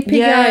creepy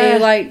guy who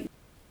like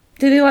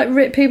did he like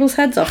rip people's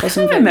heads off or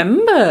something? I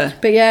remember.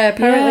 But yeah,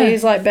 apparently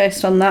he's like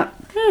based on that.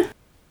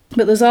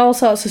 But there's all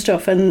sorts of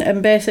stuff,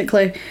 and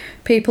basically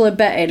people are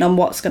betting on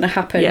what's going to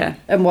happen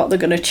and what they're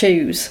going to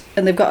choose,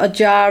 and they've got a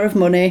jar of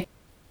money,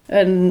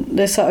 and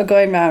they're sort of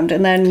going round,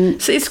 and then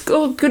so it's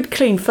all good,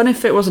 clean fun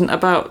if it wasn't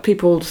about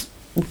people's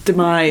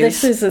demise.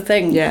 This is the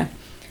thing. Yeah.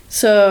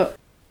 So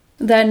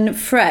then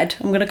Fred,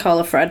 I'm going to call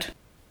her Fred.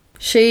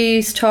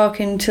 She's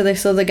talking to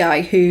this other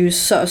guy who's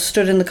sort of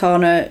stood in the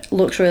corner,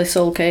 looks really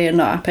sulky and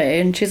not happy,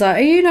 and she's like,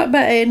 "Are you not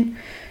betting?"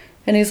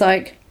 And he's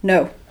like,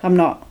 "No, I'm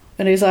not."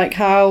 And he's like,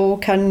 "How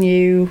can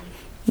you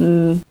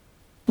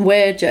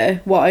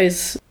wager what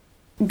is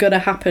going to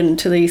happen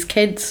to these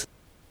kids?"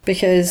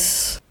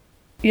 Because,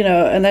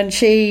 and then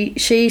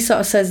she sort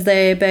of says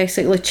they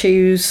basically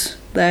choose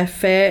their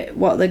fate,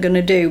 what they're going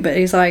to do. But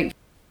he's like,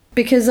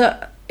 because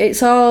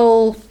it's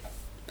all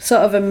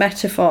sort of a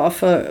metaphor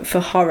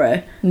for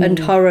horror and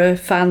horror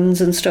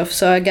fans and stuff.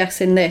 So I guess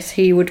in this,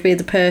 he would be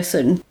the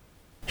person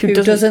who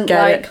doesn't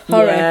like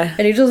horror,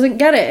 and he doesn't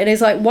get it, and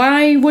he's like,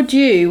 why would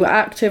you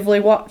actively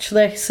watch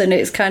this? And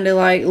it's kind of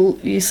like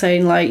you're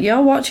saying like,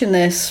 you're watching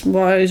this,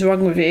 what is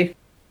wrong with you?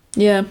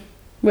 Yeah.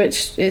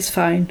 Which is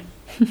fine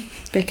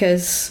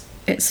because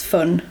it's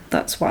fun,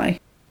 that's why.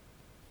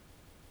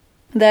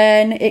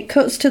 Then it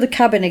cuts to the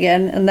cabin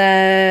again and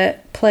they're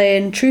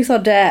playing Truth or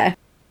Dare.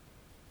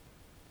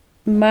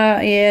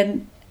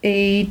 Marty,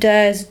 he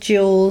dares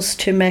Jules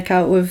to make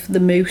out with the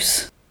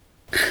moose.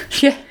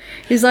 Yeah.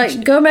 He's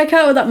like, go make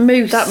out with that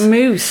moose. That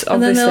moose,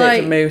 obviously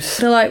it's a moose.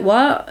 They're like,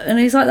 what? And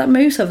he's like, that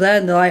moose over there.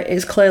 And they're like,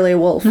 it's clearly a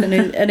wolf.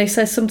 And he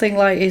says something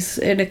like, he's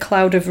in a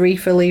cloud of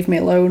reefer, leave me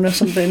alone or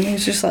something.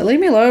 He's just like, leave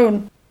me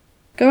alone.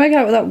 Go make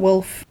out with that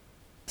wolf.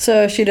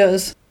 So she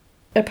does.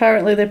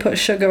 Apparently they put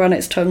sugar on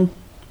its tongue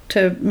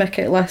to make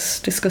it less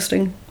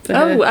disgusting.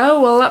 Oh,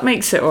 well, that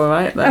makes it all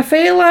right then. I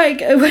feel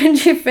like when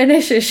she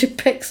finishes, she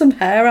picks some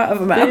hair out of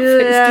her mouth.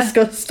 Yeah. It's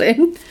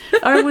disgusting.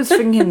 I was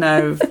thinking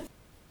though,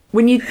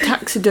 when you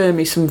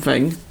taxidermy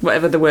something,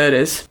 whatever the word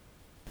is,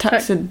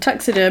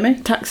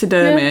 taxidermy,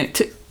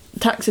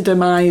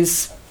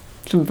 taxidermise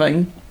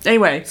something.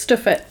 Anyway,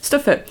 stuff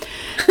it.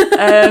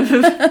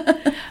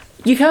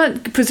 You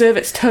can't preserve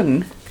its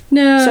tongue.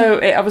 No. So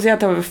it obviously had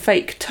to have a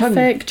fake tongue.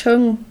 Fake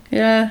tongue,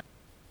 yeah.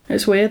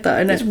 It's weird, that,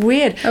 isn't it? It's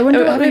weird. I wonder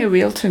what having a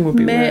real tongue would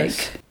be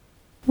worse. I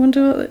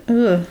wonder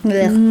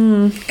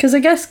what... Because I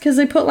guess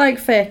they put, like,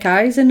 fake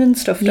eyes in and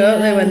stuff,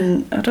 don't they?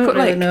 When I don't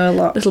really know a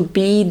lot. Little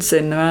beads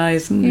in their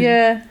eyes.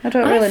 Yeah, I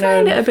don't really know.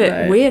 I find it a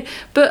bit weird.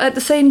 But at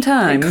the same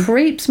time... It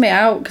creeps me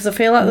out, because I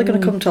feel like they're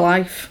going to come to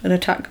life and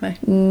attack me.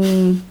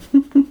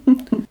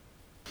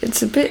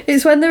 It's a bit...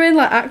 It's when they're in,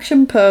 like,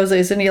 action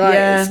poses and you're like,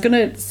 it's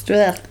going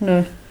to...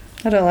 No,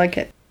 I don't like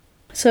it.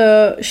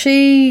 So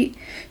she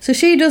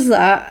does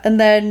that, and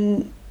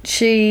then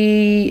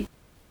she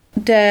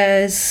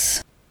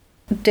dares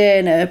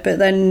Dana, but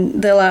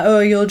then they're like, oh,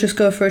 you'll just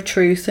go for a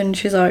truth, and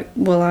she's like,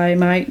 well, I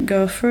might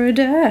go for a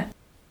dare.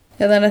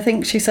 And then I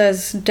think she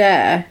says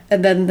dare,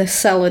 and then the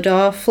cellar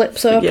door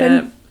flips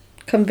open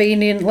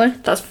conveniently.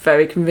 That's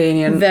very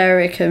convenient.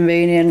 Very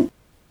convenient.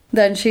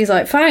 Then she's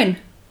like, fine,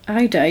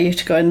 I dare you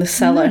to go in the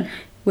cellar.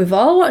 We've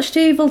all watched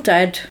Evil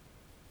Dead.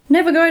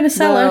 Never go in a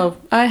cellar. No,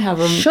 I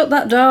haven't. Shut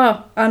that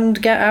door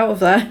and get out of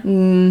there.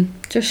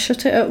 Just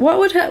shut it up. What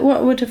would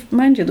have...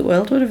 Mind you, the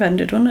world would have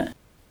ended, wouldn't it?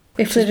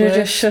 If they'd have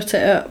just shut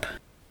it up.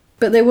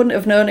 But they wouldn't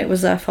have known it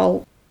was their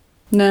fault.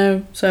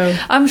 No. So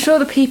I'm sure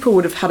the people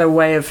would have had a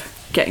way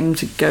of getting them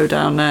to go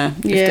down there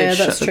if they'd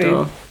shut the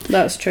door.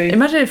 That's true.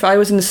 Imagine if I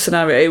was in this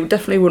scenario, it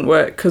definitely wouldn't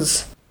work,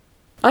 because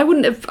I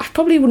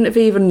probably wouldn't have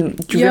even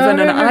driven,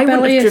 and I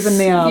wouldn't have driven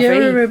the RV.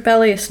 You're a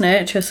rebellious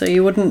nature, so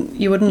you wouldn't.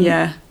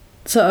 Yeah.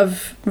 sort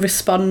of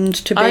respond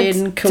to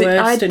being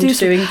coerced into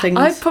doing things.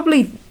 I'd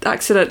probably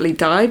accidentally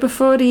die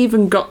before it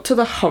even got to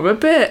the horror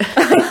bit.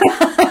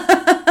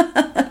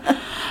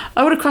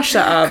 I would have crashed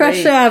that RV.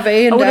 Crashed the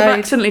RV and I would have died.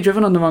 accidentally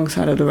driven on the wrong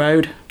side of the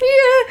road.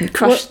 Yeah.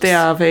 Crashed the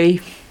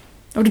RV.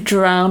 I would have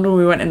drowned when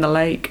we went in the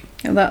lake.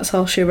 And that's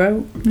all she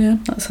wrote. Yeah.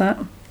 That's that.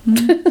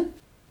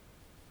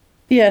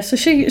 Yeah, so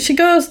she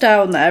goes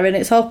down there and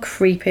it's all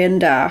creepy and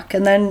dark.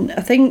 And then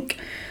I think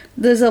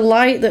there's a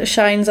light that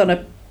shines on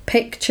a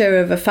picture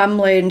of a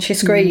family and she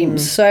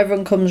screams. So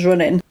everyone comes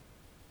running.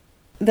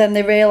 Then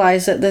they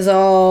realise that there's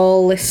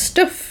all this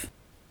stuff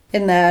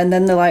in there. And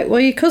then they're like, well,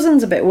 your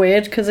cousin's a bit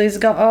weird because he's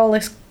got all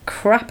this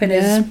crap in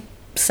his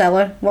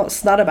cellar.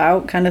 What's that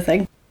about? Kind of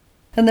thing.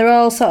 And they're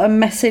all sort of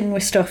messing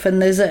with stuff. And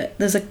there's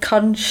a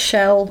conch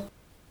shell.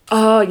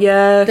 Oh,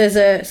 yeah.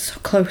 There's so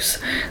close.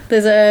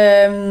 There's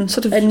a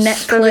sort of a necklace.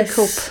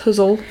 spherical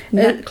puzzle.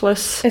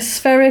 Necklace. A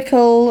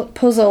spherical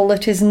puzzle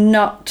that is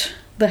not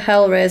the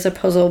Hellraiser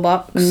puzzle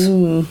box,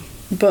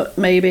 but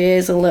maybe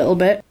is a little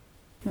bit.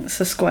 It's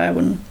a square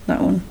one,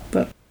 that one,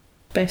 but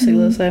basically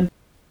the same.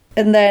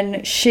 And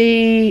then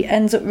she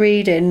ends up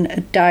reading a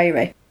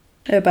diary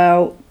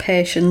about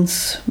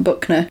Patience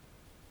Buckner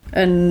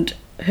and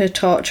her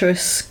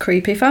torturous,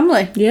 creepy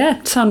family.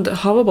 Yeah, sounded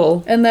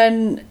horrible. And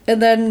then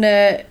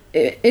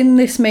in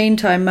this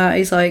meantime,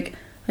 Marty's like,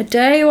 I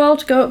dare you all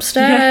to go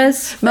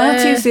upstairs. Yeah.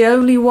 Marty's the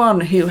only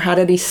one who had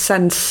any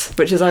sense,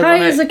 which is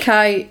ironic. High as a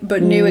kite,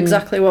 but knew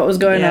exactly what was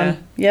going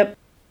on. Yep.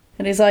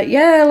 And he's like,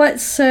 yeah,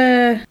 let's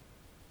go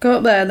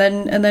up there.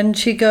 And then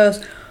she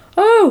goes,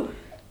 oh,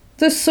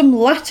 there's some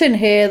Latin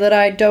here that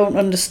I don't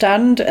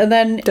understand. And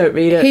then don't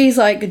read it. He's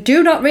like,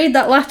 do not read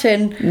that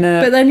Latin.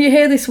 No. But then you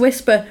hear this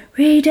whisper,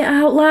 read it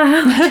out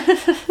loud.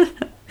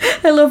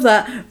 I love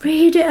that.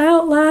 Read it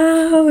out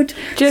loud.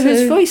 Do you know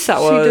whose voice that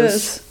was? She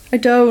does. I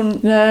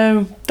don't.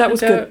 No, that was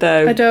good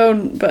though. I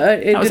don't, but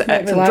it that was did make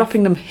me excellent. laugh.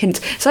 Dropping them hints.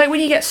 It's like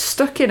when you get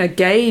stuck in a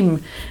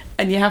game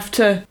and you have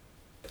to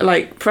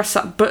like press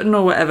that button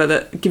or whatever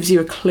that gives you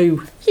a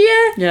clue.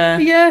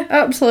 Yeah,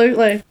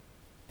 absolutely.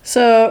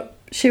 So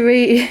she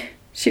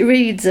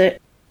reads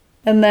it,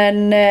 and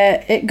then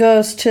it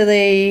goes to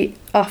the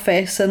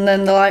office, and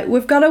then they're like,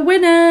 "We've got a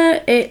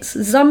winner! It's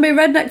Zombie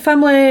Redneck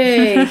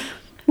Family!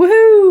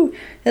 Woohoo!"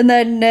 And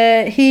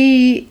then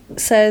he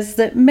says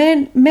that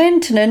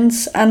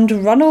Maintenance and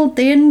Ronald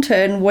the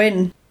Intern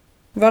win.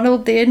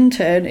 Ronald the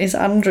Intern is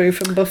Andrew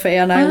from Buffy,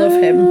 and I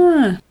love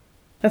him.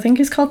 I think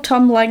he's called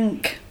Tom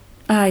Lenk.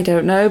 I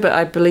don't know, but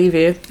I believe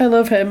you. I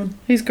love him.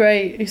 He's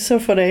great. He's so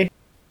funny.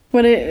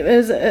 When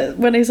he's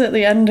at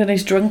the end and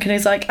he's drunk and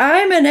he's like,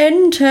 I'm an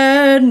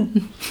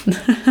intern.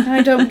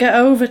 I don't get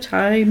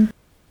overtime.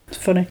 It's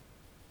funny.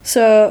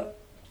 So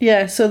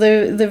yeah, so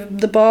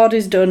the board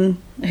is done.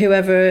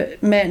 Whoever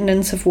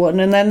Maintenance have won,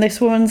 and then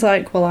this woman's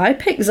like, well, I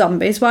picked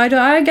zombies. Why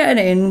don't I get an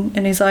in?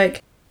 And he's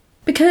like,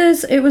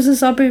 because it was a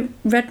zombie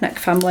redneck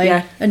family,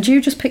 and you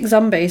just picked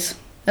zombies.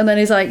 And then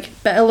he's like,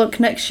 better luck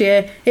next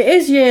year. It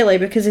is yearly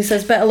because he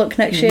says better luck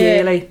next year.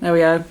 Yearly, there we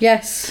go.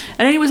 Yes. And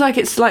then he was like,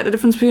 it's like the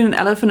difference between an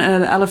elephant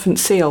and an elephant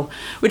seal,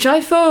 which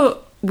I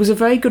thought was a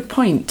very good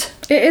point.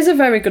 It is a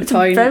very good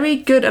point. A very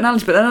good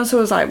analogy, but then also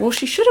I was like, well,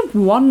 she should have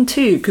won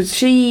too, because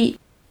she...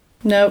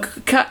 No.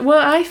 Well,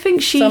 I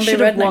think she Zombie should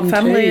have won redneck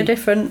family too. are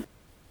different.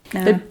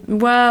 No.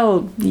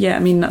 Well, yeah, I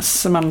mean, that's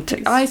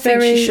semantic. I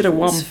think she should have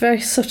won. It's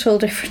very subtle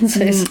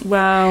differences.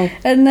 Well.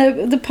 And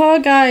the poor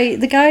guy,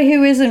 the guy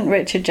who isn't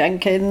Richard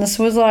Jenkins,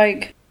 was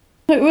like,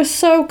 it was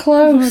so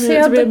close. He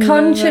had the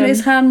conch in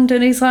his hand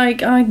and he's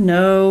like, I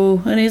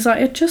know. And he's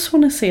like, I just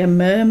want to see a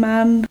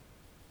merman.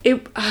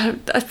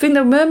 I think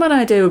the merman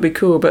idea would be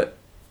cool, but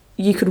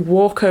you could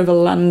walk over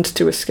land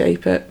to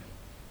escape it.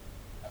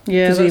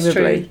 Yeah, presumably. that's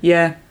true.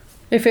 Yeah.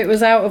 If it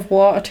was out of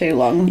water too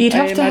long, you'd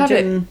have to have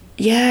it.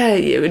 Yeah,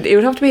 it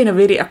would have to be in a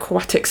really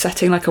aquatic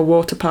setting, like a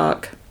water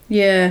park.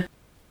 Yeah.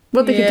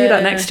 Well, they could do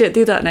that next year.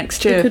 They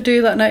could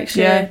do that next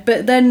year.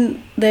 But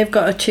then they've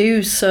got to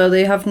choose, so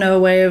they have no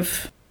way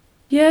of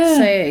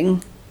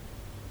saying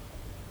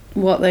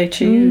what they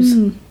choose.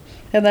 And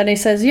then he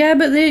says, yeah,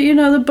 but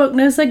the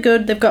Buckners, they're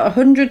good. They've got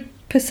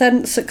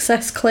 100%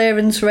 success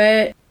clearance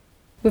rate.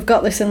 We've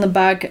got this in the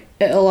bag.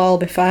 It'll all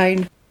be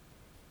fine.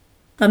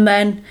 And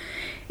then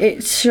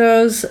it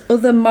shows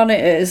other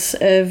monitors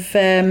of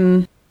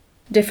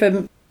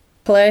different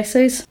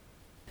places,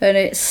 and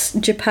it's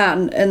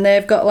Japan, and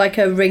they've got like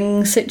a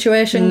ring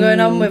situation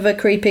going on with a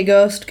creepy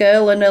ghost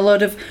girl and a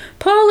load of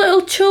poor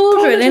little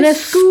children in a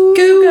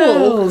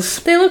school.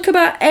 They look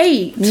about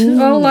 8,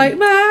 all like,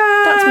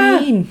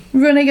 that's mean,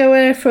 running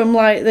away from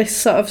like this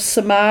sort of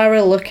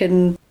Samara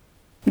looking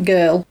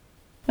girl,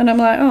 and I'm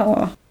like,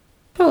 oh,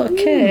 poor little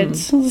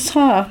kids, that's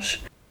harsh.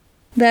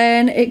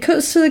 Then it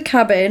cuts to the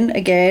cabin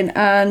again,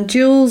 and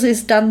Jules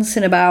is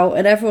dancing about,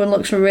 and everyone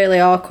looks really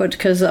awkward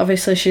because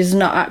obviously she's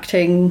not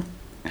acting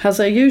as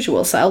her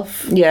usual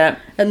self. Yeah.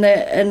 And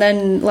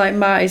then like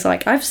Marty's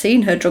like, I've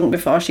seen her drunk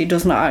before. She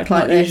does not act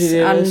like this.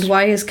 And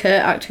why is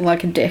Kurt acting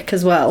like a dick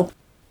as well?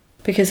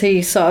 because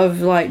he's sort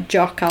of like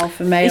jock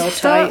alpha male He type.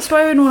 starts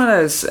wearing one of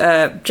those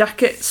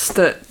jackets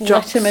that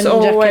jocks Letterman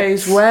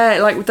always jackets.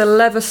 wear, like with the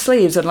leather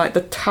sleeves and like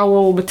the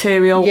towel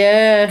material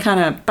kind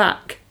of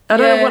back. I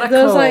don't know what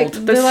they're called. Like,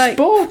 the like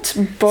sport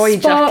boy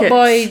sport jackets.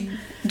 boy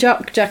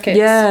jock jackets.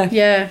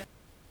 Yeah.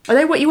 Are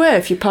they what you wear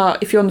if you're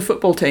on the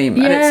football team?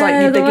 Yeah, and it's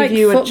like they give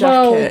you a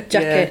football jacket.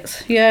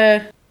 jackets.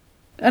 Yeah.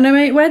 And I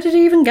mean, where did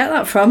he even get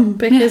that from?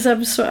 Because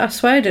I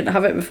swear I didn't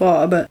have it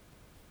before, but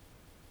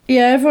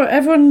yeah,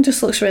 everyone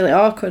just looks really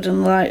awkward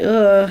and like,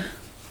 ugh.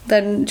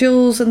 Then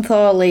Jules and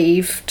Thor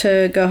leave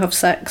to go have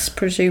sex,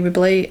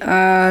 presumably,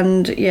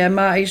 and yeah,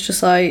 Marty's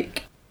just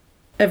like,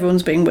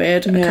 everyone's being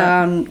weird. I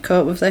can't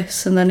cope with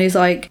this. And then he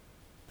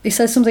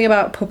says something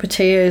about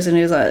puppeteers, and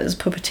he's like, there's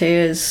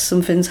puppeteers,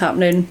 something's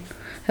happening.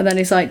 And then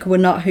he's like, we're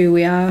not who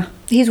we are.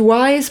 He's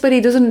wise, but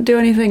he doesn't do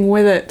anything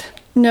with it.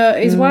 No,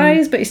 he's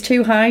wise, but he's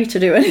too high to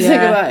do anything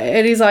about it.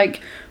 And he's like,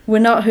 we're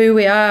not who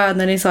we are. And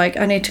then he's like,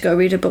 I need to go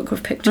read a book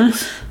with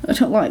pictures. I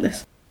don't like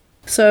this.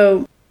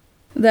 So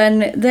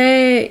then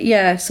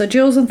so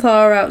Jules and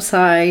Thor are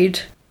outside,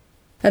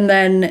 and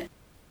then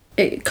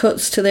it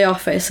cuts to the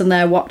office and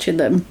they're watching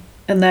them.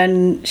 And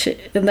then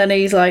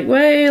he's like,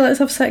 wait, let's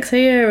have sex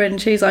here.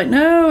 And she's like,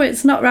 no,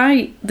 it's not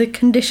right. The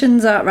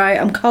conditions aren't right.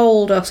 I'm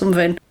cold or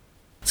something.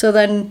 So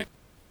then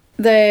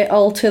they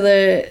alter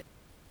they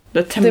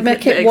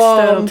make it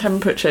warm.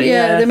 Temperature,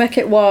 yeah, they make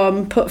it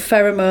warm, put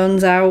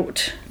pheromones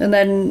out, and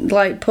then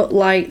like put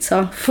lights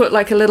off. Put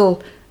like a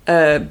little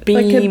beam,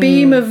 like a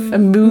beam of a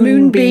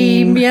moon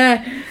beam.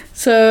 Yeah.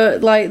 So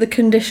like the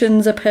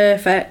conditions are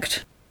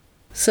perfect.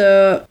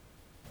 So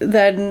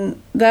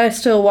then they're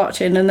still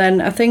watching, and then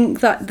I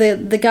think that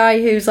the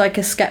guy who's like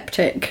a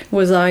skeptic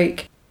was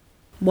like,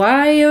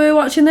 why are we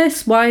watching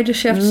this? Why does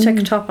she have to take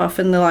her top off?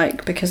 And they're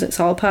like, because it's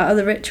all part of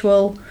the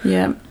ritual.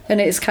 Yeah. And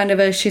it's kind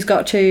of she's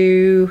got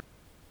to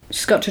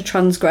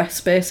transgress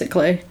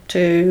basically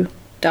to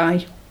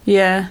die.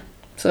 Yeah.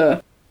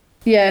 So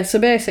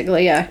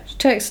basically, she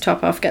takes the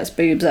top off, gets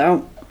boobs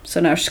out. So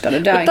now she's got to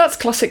die. But that's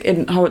classic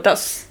in horror.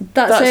 That's it.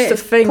 the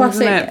thing,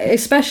 classic, isn't it?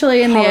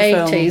 Especially in Horror the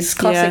films, 80s,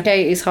 classic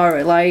 80s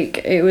horror. Like,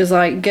 it was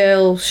like,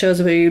 girl shows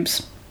her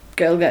boobs,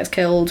 girl gets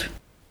killed,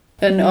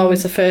 and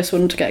always the first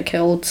one to get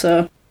killed.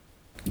 So,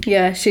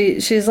 yeah,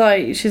 she's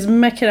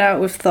making out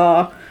with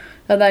Thor,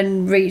 and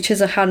then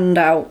reaches a hand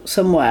out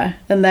somewhere,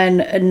 and then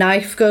a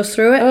knife goes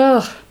through it.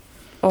 Ugh,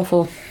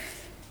 awful.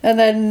 And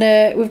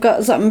then we've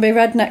got Zombie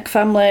Redneck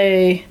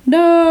Family.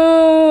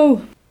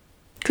 No!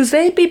 Because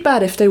they'd be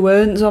bad if they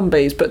weren't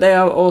zombies, but they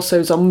are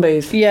also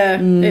zombies. Yeah,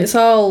 it's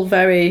all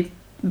very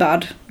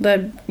bad.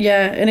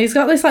 And he's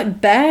got this like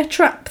bear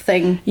trap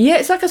thing. Yeah,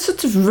 it's like a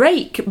sort of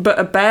rake, but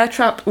a bear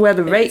trap where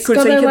the rake could,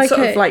 so you can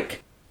sort of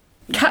like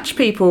catch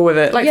people with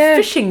it, like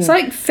fishing. It's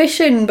like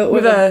fishing, but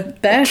with a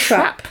bear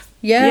trap.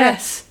 Yeah.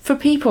 Yes, for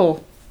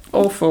people.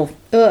 Awful.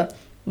 Ugh.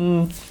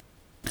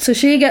 So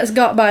she gets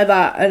got by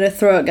that, and her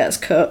throat gets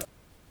cut.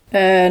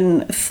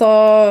 And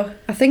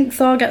I think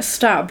Thor gets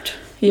stabbed.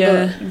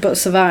 Yeah. But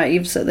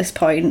survives at this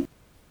point.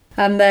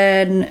 And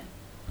then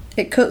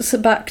it cuts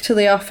back to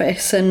the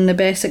office, and they're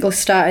basically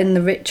starting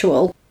the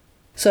ritual.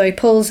 So he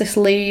pulls this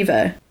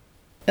lever,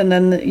 and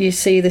then you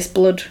see this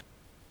blood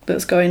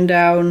that's going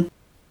down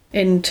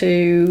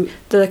into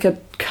like a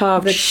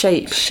carved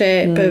shape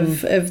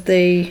of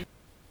the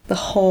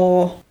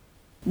whore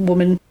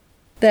woman.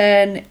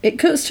 Then it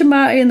cuts to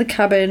Marty in the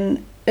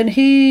cabin, and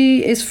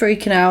he is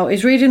freaking out.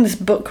 He's reading this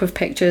book with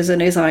pictures,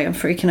 and he's like, I'm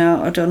freaking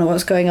out, I don't know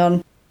what's going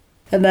on.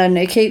 And then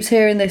he keeps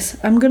hearing this,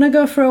 I'm going to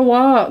go for a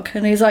walk.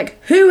 And he's like,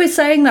 who is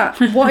saying that?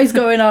 What is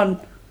going on?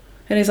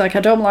 And he's like, I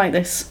don't like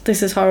this.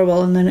 This is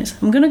horrible. And then it's,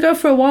 I'm going to go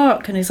for a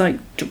walk. And he's like,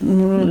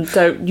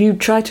 don't you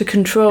try to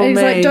control me.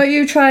 He's like, don't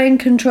you try and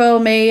control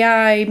me.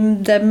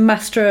 I'm the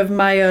master of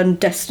my own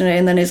destiny.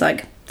 And then he's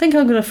like, I think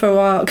I'm going to for a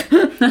walk.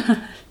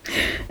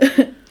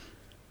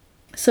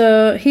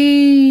 So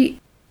he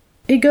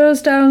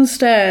goes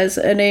downstairs,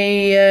 and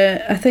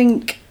I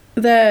think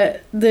the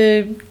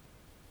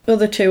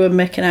other two are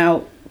making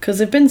out because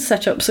they've been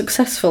set up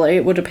successfully,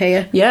 it would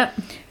appear. Yeah.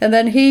 And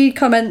then he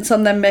comments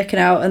on them making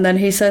out, and then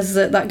he says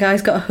that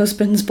guy's got a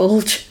husband's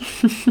bulge,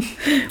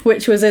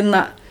 which was in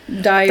that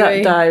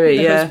diary. That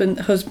diary,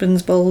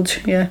 Husband's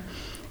bulge, yeah.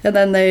 And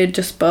then they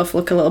just both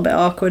look a little bit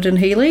awkward, and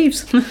he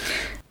leaves.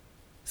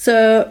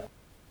 So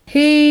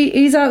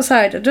he's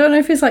outside. I don't know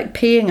if he's like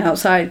peeing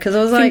outside, because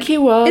I was like, he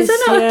was, is there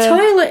not a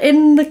toilet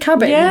in the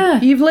cabin? Yeah.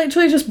 You've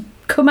literally just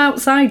come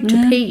outside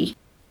to pee.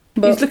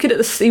 But he's looking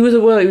at he was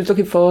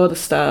looking for the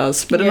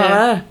stars, but they're not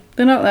there.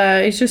 They're not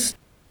there. He's just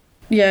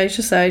there. He's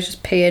just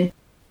peeing.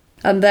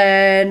 And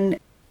then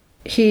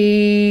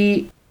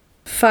he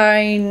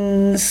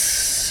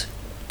finds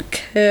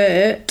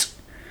Kurt,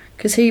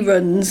 because he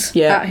runs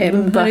at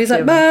him, and he's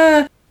like,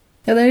 bah!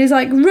 And then he's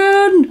like,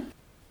 run!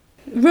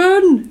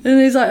 And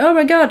he's like, oh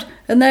my god.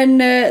 And then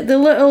the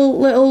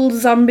little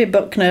zombie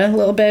Buckner,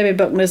 little baby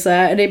Buckner's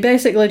there, and he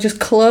basically just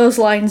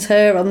clotheslines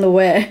her on the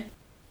way,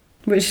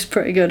 which is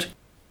pretty good.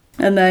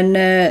 And then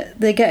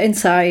they get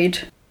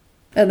inside,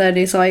 and then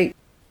he's like,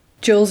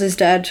 Jules is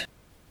dead.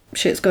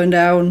 shit's going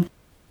down,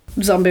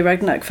 zombie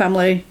redneck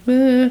family.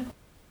 And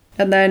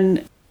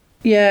then,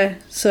 yeah,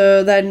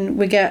 so then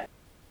we get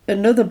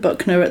another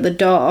Buckner at the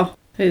door.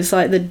 It's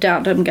like the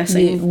dad, I'm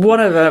guessing. One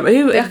of them.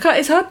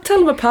 It's hard to tell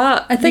them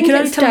apart. I think you can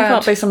only it's tell them dad.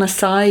 apart based on their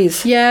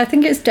size. Yeah, I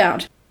think it's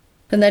dad.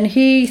 And then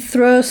he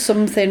throws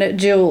something at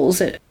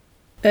Jules.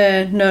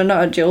 No,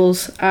 not at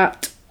Jules,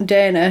 at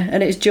Dana,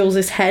 and it's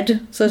Jules'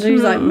 head. So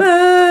she's like,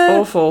 "Ah."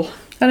 Awful.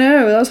 I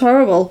know, that's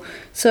horrible.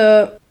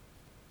 So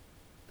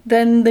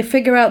then they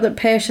figure out that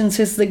Patience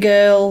is the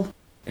girl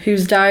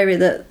whose diary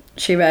that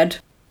she read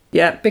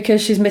Yep.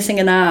 because she's missing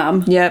an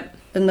arm. Yep.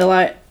 And they're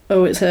like,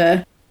 oh, it's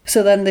her.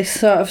 So then they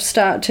sort of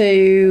start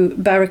to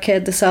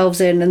barricade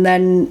themselves in, and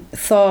then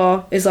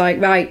Thor is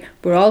like, right,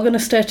 we're all going to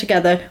stay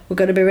together. We're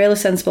going to be really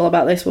sensible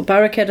about this. We'll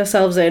barricade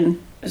ourselves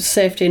in.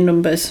 Safety in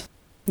numbers.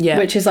 Yeah.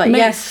 Which is like, Makes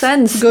yes,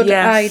 sense. good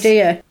Yes.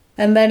 idea.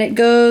 And then it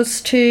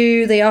goes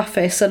to the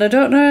office, and I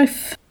don't know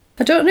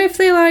if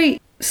they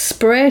like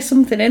spray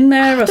something in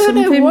there or I don't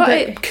something. know what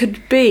it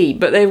could be,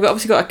 but they've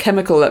obviously got a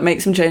chemical that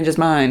makes him change his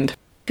mind.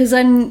 Because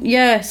then,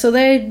 yeah, so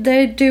they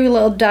do a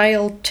little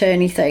dial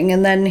turny thing,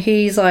 and then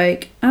he's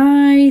like,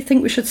 I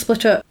think we should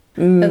split up.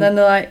 And then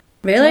they're like,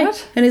 really?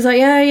 What? And he's like,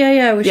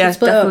 yeah, we should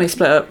split definitely up.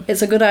 split up.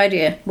 It's a good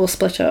idea. We'll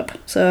split up.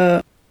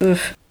 So,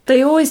 oof.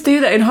 They always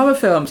do that in horror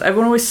films.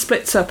 Everyone always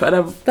splits up,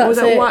 and That's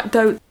it. what?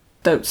 Don't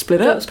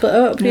split up. Don't split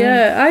up,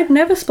 yeah. I'd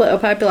never split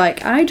up. I'd be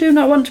like, I do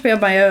not want to be on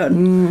my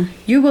own.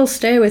 You will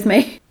stay with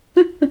me.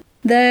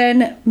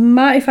 Then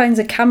Marty finds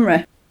a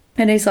camera,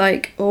 and he's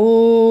like,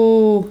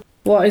 oh,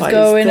 what is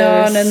going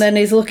on? And then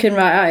he's looking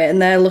right at it,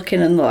 and they're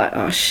looking, and they're like,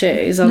 oh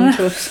shit, he's on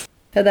to us.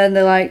 And then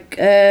they're like,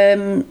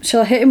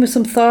 shall I hit him with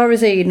some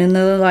Thorazine? And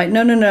they're like,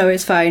 no,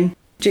 it's fine.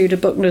 Judah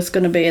Buckner's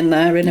going to be in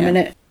there in a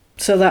minute.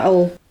 So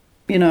that'll,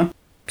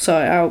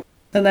 sort it out.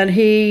 And then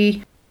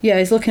he's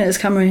looking at his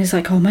camera, and he's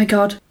like, oh my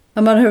God,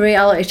 I'm on a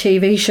reality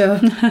TV show.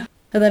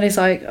 And then he's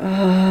like,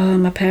 oh,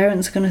 my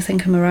parents are going to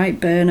think I'm a right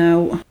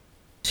burnout.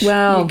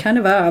 Well, you kind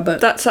of are, but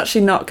that's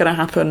actually not going to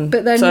happen.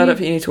 But then so I don't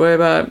think you need to worry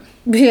about it.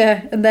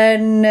 Yeah, and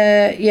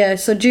then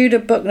so Judah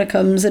Buckner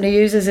comes, and he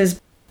uses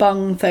his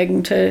bong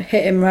thing to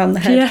hit him around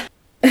the head.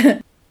 Yeah.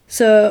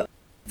 So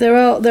they're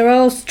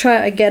all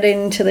trying to get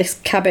into this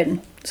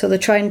cabin. So they're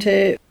trying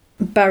to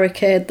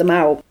barricade them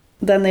out.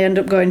 Then they end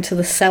up going to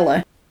the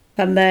cellar,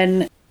 and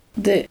then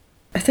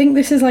I think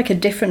this is like a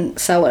different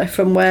cellar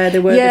from where they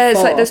were before. Yeah,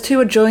 it's like there's two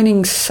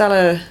adjoining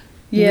cellar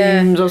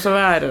rooms or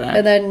something, I don't know.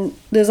 And then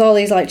there's all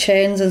these like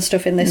chains and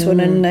stuff in this one,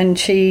 and then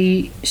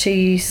she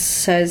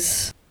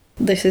says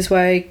this is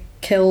where he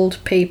killed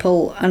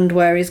people and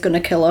where he's going to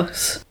kill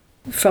us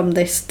from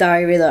this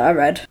diary that I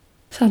read.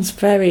 Sounds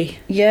very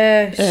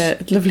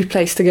lovely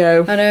place to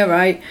go. I know,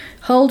 right?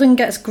 Holden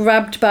gets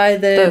grabbed by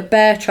the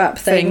bear trap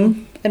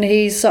thing, and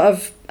he's sort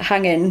of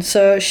hanging.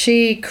 So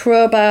she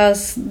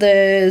crowbars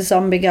the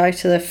zombie guy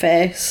to the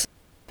face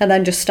and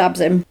then just stabs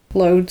him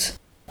loads.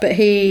 But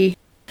he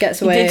gets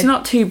away. He's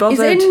not too bothered.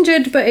 He's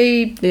injured, but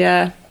he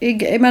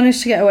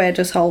managed to get away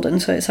just Holden,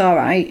 so it's all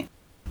right.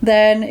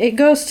 Then it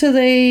goes to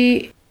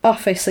the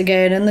office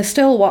again, and they're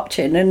still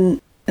watching,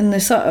 and they're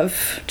sort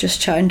of just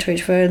chatting to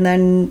each other, and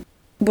then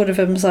one of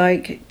them's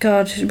like,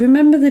 God,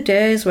 remember the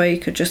days where you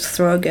could just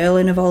throw a girl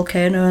in a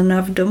volcano and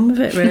have done with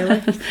it, really?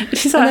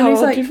 She's like, how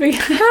old do you think?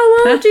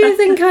 How old do you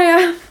think I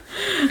am?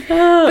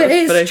 But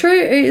it's funny.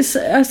 true.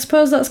 I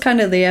suppose that's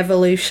kind of the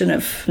evolution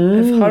of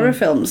horror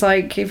films.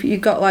 Like, if you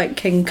got like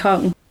King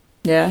Kong,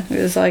 Yeah. it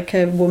was like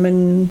a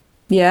woman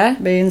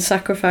being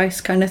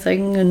sacrificed kind of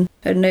thing, and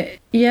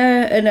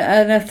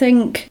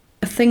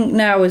I think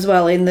now as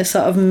well, in the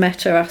sort of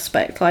meta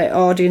aspect, like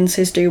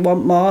audiences do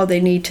want more, they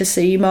need to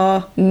see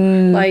more.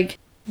 Like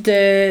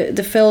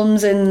the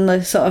films in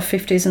the sort of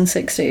 50s and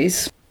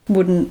 60s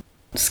wouldn't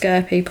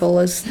scare people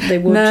as they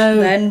would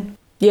then.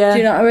 Yeah. Do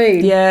you know what I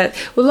mean? Yeah.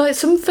 Well, like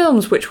some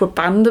films which were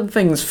banned and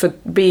things for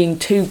being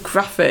too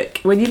graphic,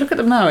 when you look at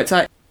them now, it's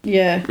like,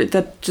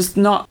 they're just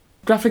not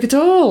graphic at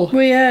all.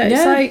 Well,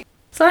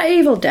 it's like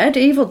Evil Dead.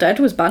 Evil Dead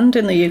was banned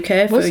in the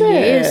UK for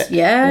years.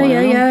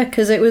 Yeah,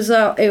 because it was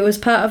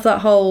part of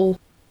that whole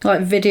like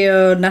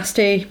video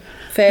nasty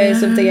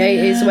phase of the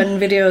 80s when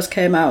videos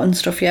came out and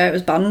stuff. Yeah, it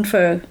was banned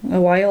for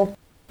a while.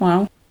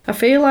 Wow. I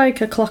feel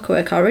like A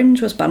Clockwork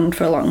Orange was banned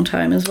for a long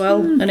time as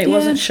well, and it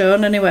wasn't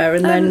shown anywhere.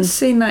 And I then haven't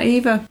seen that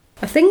either.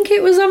 I think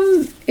it was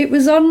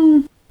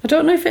on. I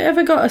don't know if it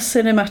ever got a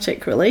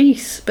cinematic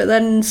release, but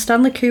then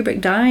Stanley Kubrick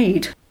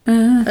died.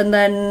 And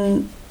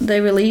then I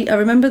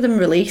remember them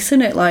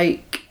releasing it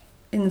like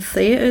in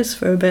theatres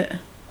for a bit. It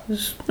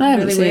was I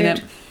haven't really seen weird.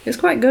 it. It's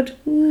quite good.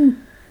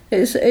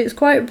 It's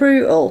quite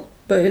brutal,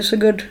 but it's a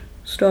good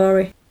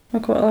story. I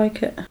quite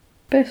like it.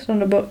 Based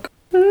on a book.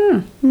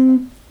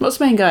 What's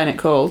the main guy in it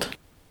called?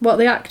 What,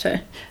 the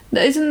actor?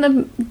 Isn't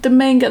the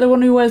main guy the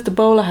one who wears the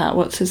bowler hat?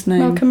 What's his name?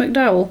 Malcolm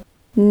McDowell.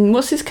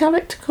 What's his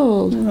character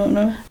called? I don't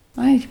know.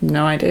 I have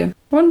no idea.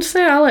 I want to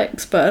say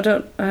Alex, but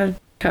I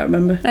can't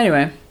remember.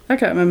 Anyway. I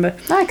can't remember.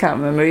 I can't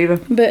remember either.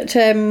 But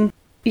they're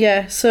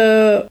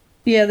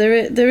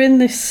in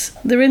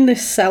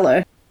this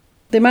cellar,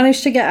 they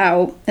manage to get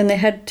out and they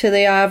head to the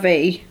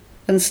RV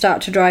and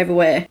start to drive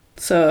away.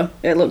 So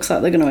it looks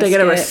like they're going to escape.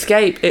 They're going to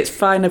escape. It's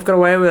fine. They've got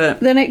away with it.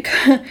 Then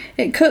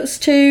it cuts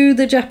to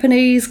the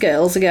Japanese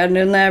girls again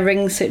in their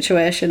ring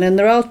situation, and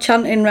they're all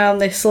chanting around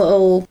this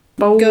little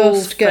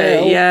ghost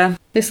girl. Yeah.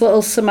 This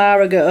little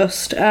Samara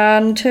ghost,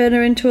 and turn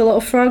her into a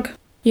little frog.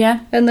 Yeah.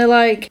 And they're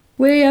like,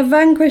 we have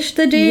vanquished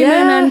the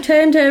demon and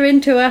turned her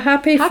into a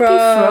happy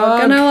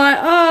frog. And I'm like,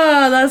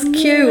 oh, that's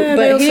cute. Yeah,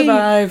 but they'll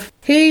survive.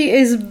 He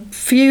is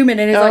fuming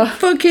and he's like,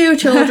 fuck you,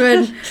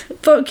 children.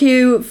 fuck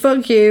you, and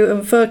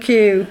fuck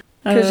you.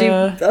 Because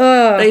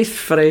He's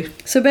funny.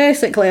 So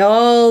basically,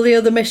 all the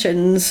other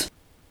missions,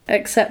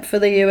 except for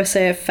the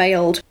USA, have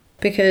failed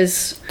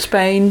because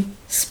Spain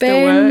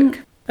didn't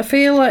work. I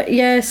feel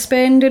like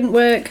Spain didn't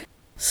work.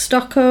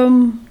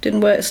 Stockholm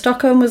didn't work.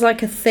 Stockholm was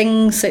like a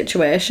thing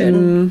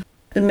situation.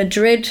 In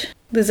Madrid,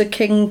 there's a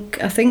King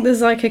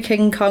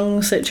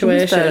Kong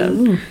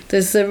situation.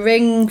 There's the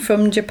ring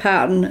from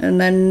Japan,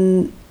 and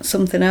then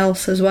something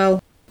else as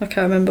well. I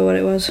can't remember what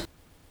it was.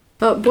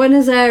 But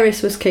Buenos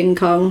Aires was King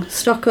Kong,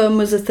 Stockholm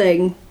was a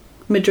thing,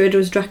 Madrid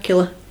was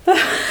Dracula.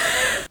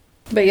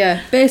 But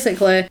yeah,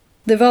 basically,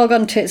 they've all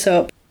gone tits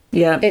up.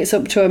 Yeah. It's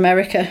up to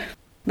America.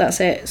 That's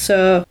it.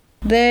 So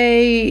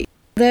they're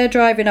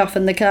driving off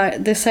and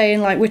they're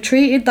saying, like, we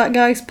treated that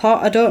guy's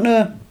pot. I don't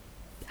know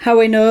how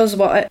he knows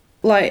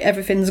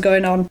everything's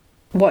going on,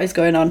 what is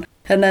going on.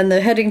 And then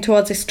they're heading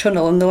towards this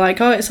tunnel and they're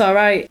like, oh, it's all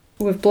right.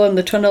 We've blown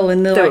the tunnel.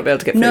 And they're They like, won't be able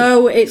to get through.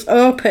 no, it's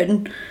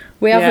open.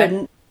 We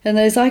haven't. And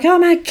he's like, oh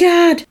my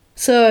God.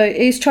 So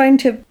he's trying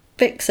to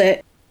fix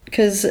it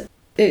because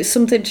it's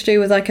something to do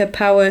with like a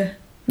power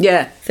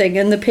thing.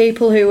 And the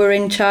people who were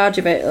in charge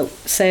of it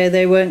say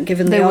they weren't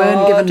given the order. They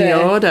weren't given the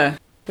order.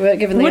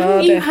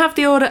 Wouldn't you have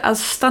the order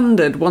as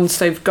standard once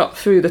they've got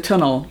through the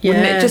tunnel? Yeah.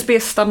 Wouldn't it just be a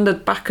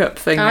standard backup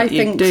thing that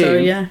you do? I think so,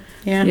 yeah.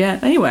 Yeah,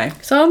 anyway.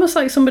 It's almost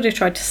like somebody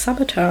tried to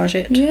sabotage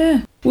it.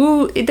 Yeah.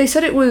 Well, they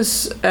said it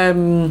was,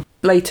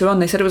 later on,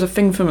 they said it was a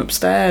thing from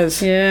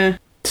upstairs. Yeah.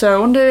 So I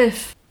wonder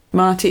if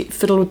Marty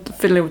fiddling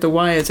with the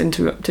wires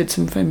interrupted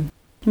something.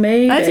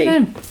 Maybe. I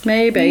don't know.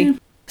 Maybe. Yeah.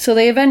 So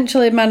they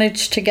eventually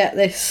managed to get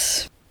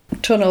this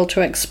tunnel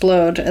to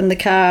explode and the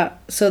car...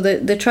 So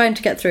they're trying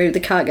to get through, they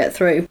can't get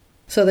through.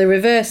 So they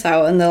reverse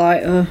out and they're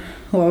like, oh,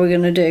 what are we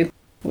going to do?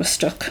 We're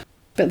stuck.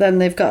 But then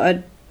they've got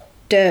a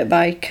dirt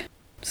bike.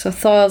 So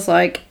Thor's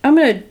like, I'm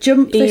going to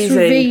jump this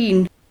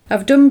ravine.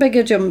 I've done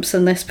bigger jumps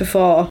than this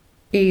before.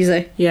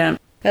 Easy. Yeah.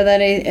 And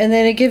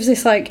then he gives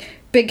this like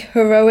big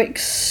heroic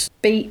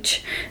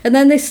speech. And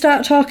then they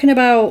start talking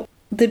about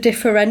the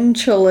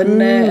differential and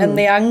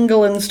the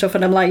angle and stuff.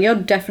 And I'm like, you're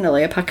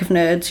definitely a pack of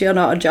nerds. You're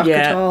not a jock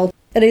at all.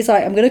 And he's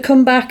like, I'm going to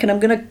come back and I'm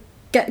going to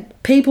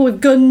get people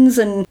with guns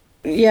and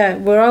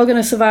we're all going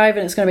to survive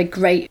and it's going to be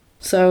great.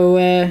 So,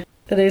 and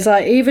he's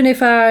like, even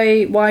if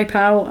I wipe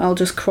out, I'll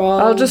just crawl.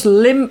 I'll just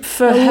limp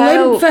for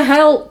help.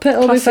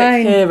 It'll Classic be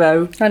fine.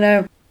 hero. I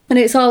know. And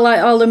it's all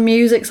like, all the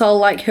music's all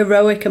like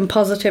heroic and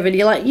positive and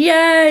you're like,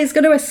 yeah, he's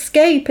going to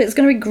escape. It's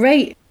going to be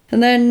great.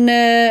 And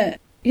then,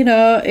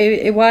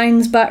 he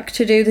winds back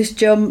to do this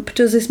jump,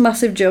 does this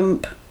massive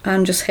jump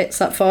and just hits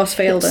that force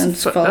field and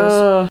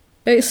falls.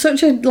 It's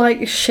such a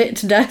like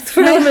shit death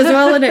for him as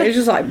well, isn't it? It's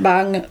just like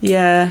bang.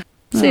 Yeah.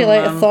 See you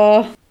later,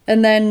 Thor.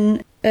 And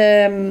then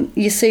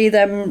you see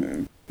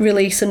them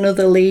release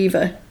another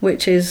lever,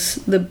 which is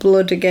the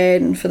blood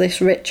again for this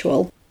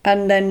ritual.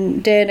 And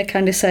then Dana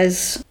kind of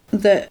says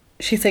that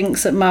she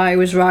thinks that Mai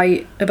was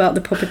right about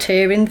the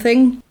puppeteering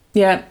thing.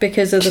 Yeah.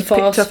 Because of the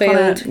force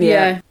field.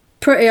 Yeah.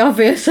 Pretty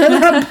obvious at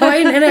that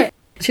point, isn't it?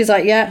 She's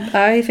like, yeah,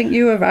 I think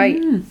you were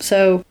right.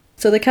 So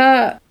they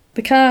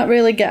can't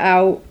really get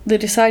out. They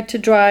decide to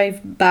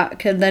drive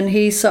back and then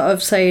he's sort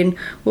of saying,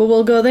 well,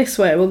 we'll go this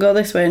way.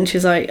 And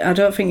she's like, I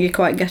don't think you're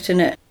quite getting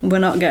it. We're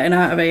not getting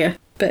out of here.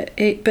 But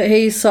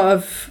he's sort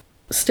of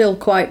still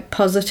quite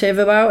positive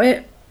about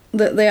it,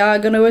 that they are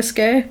going to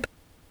escape.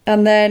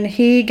 And then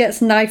he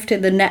gets knifed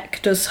in the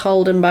neck, does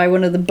Holden, by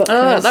one of the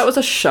butlers. Oh, that was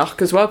a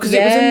shock as well, because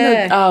it was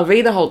in the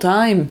RV the whole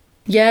time.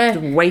 Yeah.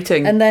 Just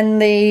waiting. And then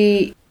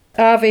the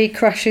RV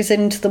crashes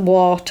into the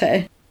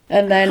water.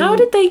 And then... How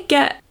did they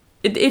get...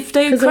 If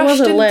they crashed there was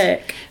a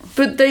lake.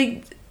 But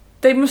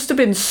they must have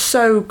been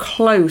so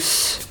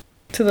close...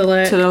 To the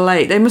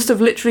lake. They must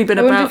have literally been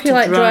about to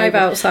drive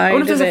outside. I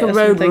wonder if there's like a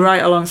road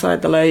right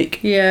alongside the lake.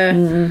 Yeah.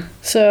 Mm-hmm.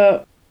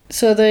 So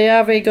the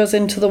RV goes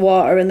into the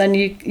water and then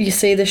you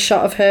see the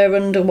shot of her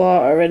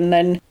underwater and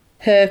then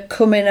her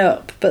coming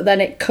up, but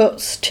then it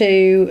cuts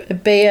to a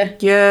beer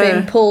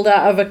being pulled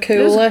out of a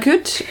cooler. It was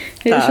good.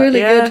 It was really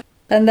good.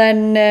 And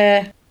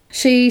then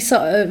she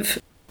sort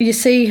of... You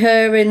see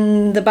her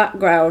in the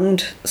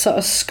background sort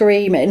of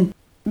screaming,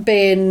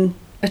 being...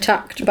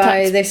 attacked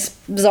by this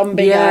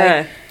zombie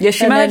guy. Yeah,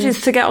 she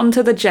manages to get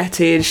onto the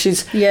jetty and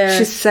she's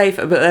safe,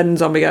 but then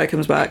zombie guy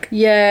comes back.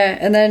 Yeah,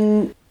 and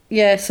then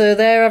so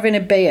they're having a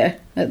beer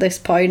at this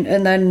point,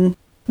 and then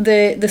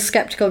the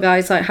skeptical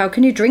guy's like, how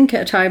can you drink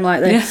at a time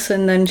like this?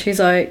 And then she's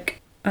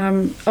like,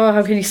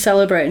 how can you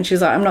celebrate? And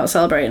she's like, I'm not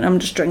celebrating, I'm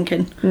just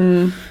drinking.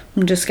 I'm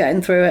just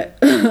getting through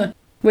it.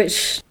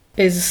 which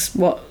is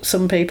what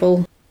some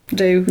people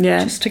do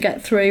just to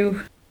get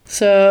through.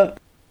 So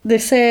they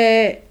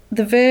say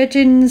the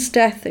Virgin's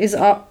death is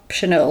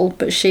optional,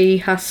 but she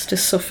has to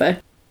suffer,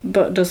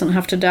 but doesn't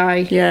have to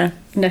die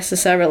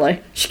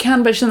necessarily. She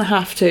can, but she doesn't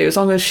have to, as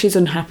long as she's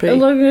unhappy. As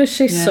long as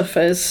she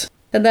suffers.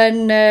 And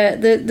then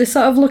they're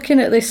sort of looking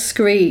at this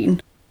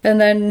screen, and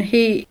then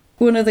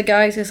one of the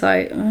guys is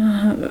like,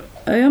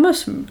 I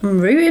almost am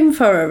rooting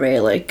for her,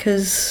 really,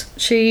 because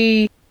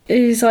she's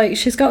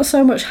got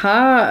so much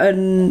heart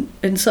and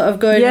sort of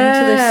going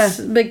into this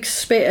big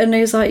spit, and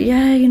he's like,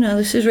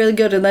 this is really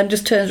good, and then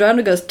just turns around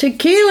and goes,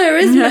 tequila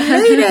is my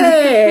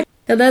lady!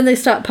 And then they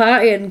start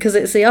partying because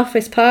it's the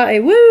office party,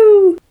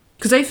 woo!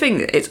 Because they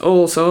think it's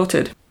all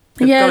sorted.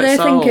 They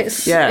think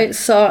it's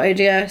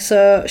sorted,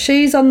 So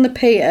she's on the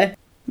pier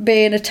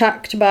being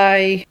attacked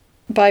by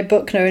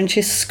Buckner, and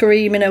she's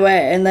screaming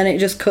away, and then it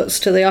just cuts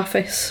to the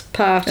office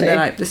party. And they're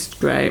like, this is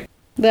great.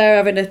 They're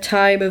having a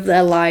time of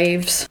their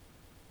lives.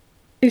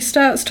 He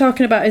starts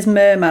talking about his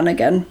merman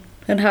again,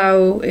 and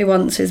how he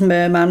wants his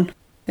merman,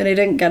 and he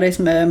didn't get his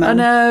merman.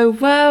 I know,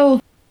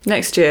 well,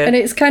 next year. And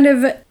it's kind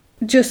of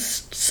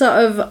just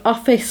sort of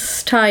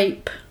office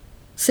type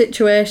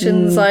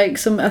situations, like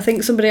I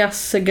think somebody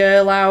asks a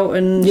girl out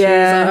and she's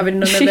not having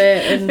none of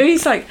it, and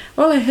he's like,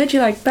 well, I heard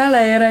you like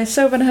ballet and I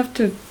so want to have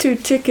 2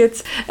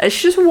 tickets, and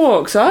she just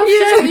walks off. She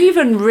doesn't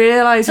even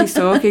realise he's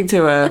talking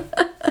to her.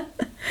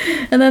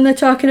 And then they're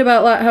talking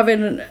about like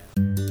having...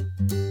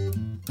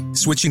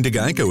 Switching to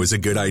Geico is a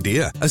good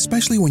idea,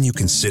 especially when you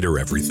consider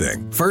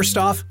everything. First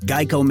off,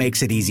 Geico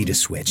makes it easy to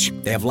switch.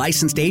 They have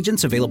licensed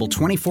agents available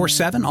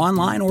 24/7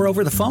 online or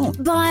over the phone.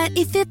 But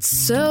if it's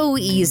so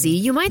easy,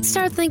 you might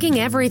start thinking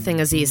everything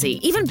is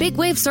easy, even big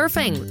wave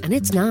surfing. And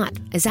it's not.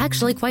 It's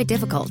actually quite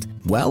difficult.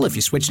 Well, if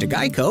you switch to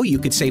Geico, you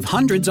could save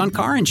hundreds on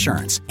car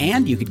insurance.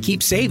 And you could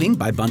keep saving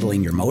by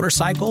bundling your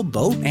motorcycle,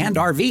 boat, and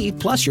RV,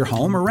 plus your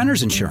home or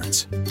renter's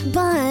insurance.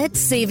 But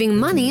saving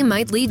money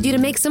might lead you to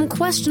make some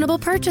questionable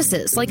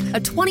purchases, like a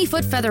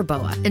 20-foot feather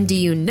boa. And do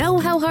you know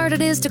how hard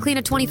it is to clean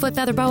a 20-foot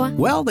feather boa?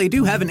 Well, they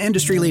do have an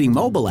industry-leading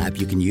mobile app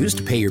you can use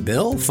to pay your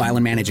bill, file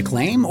and manage a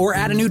claim, or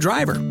add a new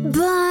driver.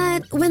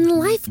 But when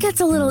life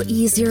gets a little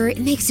easier, it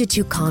makes you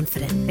too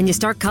confident, and you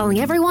start calling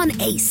everyone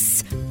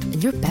Ace.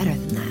 And you're better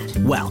than that.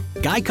 Well,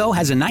 Geico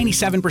has a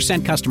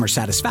 97% customer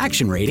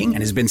satisfaction rating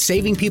and has been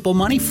saving people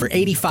money for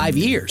 85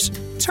 years.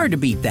 It's hard to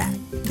beat that.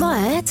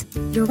 But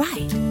you're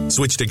right.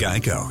 Switch to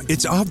Geico.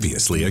 It's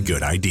obviously a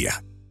good idea.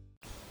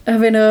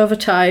 Having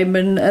overtime,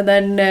 and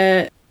then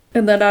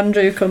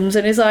Andrew comes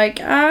and he's like,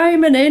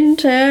 I'm an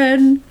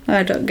intern.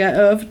 I don't get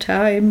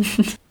overtime.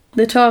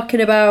 They're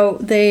talking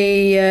about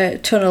the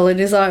tunnel, and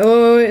he's like,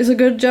 oh, it's a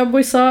good job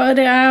we sorted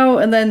it out.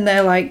 And then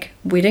they're like,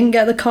 we didn't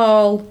get the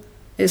call.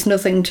 It's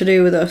nothing to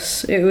do with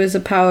us. It was a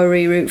power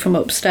reroute from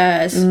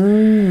upstairs.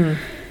 And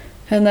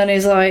then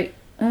he's like,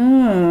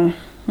 oh,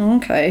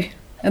 okay.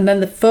 And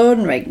then the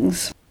phone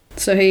rings.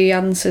 So he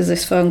answers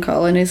this phone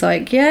call and he's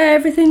like, yeah,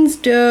 everything's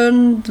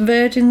done. The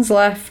Virgin's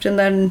left. And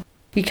then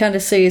you kind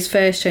of see his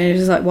face change.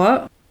 He's like,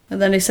 what? And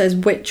then he says,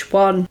 which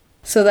one?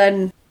 So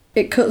then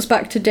it cuts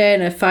back to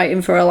Dana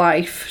fighting for her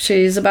life.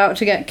 She's about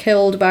to get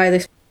killed by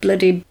this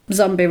bloody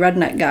zombie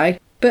redneck guy.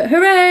 But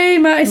hooray,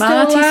 Marty's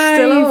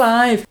still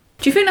alive.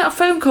 Do you think that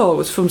phone call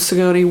was from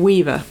Sigourney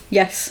Weaver?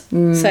 Yes,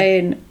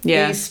 saying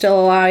he's still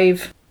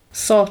alive,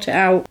 sort it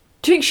out.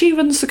 Do you think she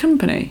runs the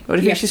company? Or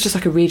do you think she's just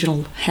like a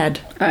regional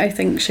head? I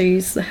think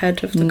she's the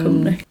head of the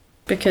company.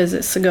 Because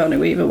it's Sigourney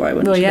Weaver, why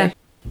wouldn't she be?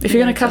 If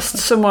you're going to cast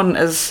someone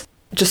as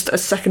just a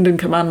second in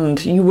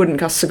command, you wouldn't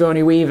cast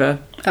Sigourney Weaver.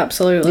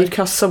 Absolutely. You'd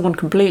cast someone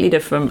completely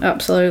different.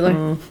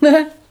 Absolutely.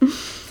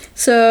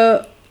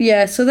 So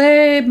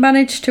they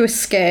managed to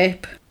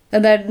escape.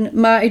 And then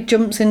Marty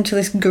jumps into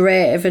this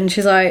grave and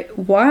she's like,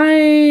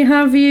 why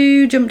have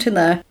you jumped in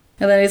there?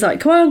 And then he's like,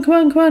 come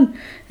on.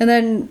 And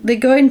then they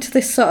go into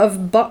this sort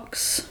of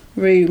box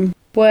room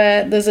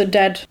where there's a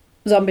dead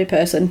zombie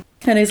person.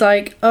 And he's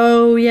like,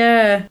 oh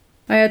yeah,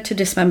 I had to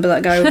dismember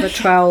that guy with a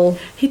trowel.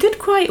 He did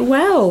quite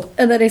well.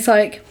 And then he's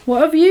like,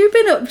 what have you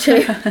been up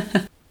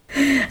to?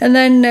 And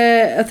then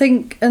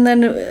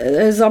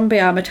a zombie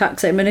arm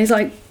attacks him and he's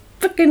like,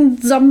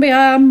 fucking zombie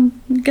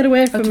arm, get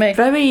away from me.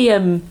 Very,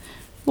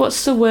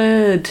 what's the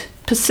word?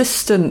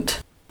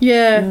 Persistent.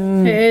 Yeah,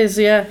 it is,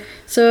 yeah.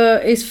 So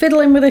he's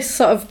fiddling with this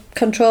sort of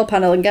control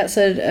panel and gets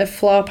a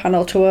floor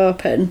panel to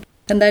open.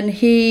 And then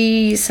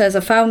he says, I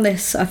found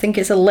this, I think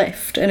it's a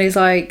lift. And he's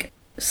like,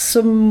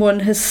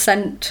 someone has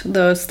sent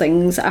those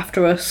things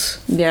after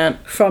us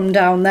from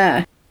down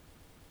there.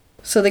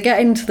 So they get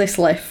into this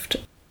lift.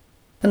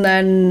 And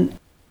then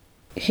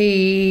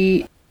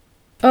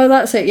oh,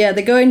 that's it, yeah.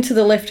 They go into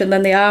the lift and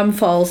then the arm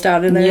falls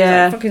down and then he's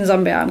like, fucking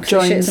zombie arm,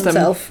 because he shits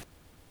himself.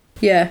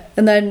 Yeah,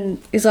 and then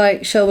he's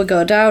like, shall we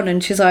go down?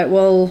 And she's like,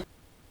 well,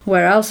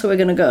 where else are we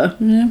going to go?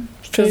 Yeah,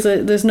 because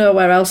there's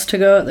nowhere else to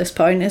go at this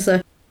point, is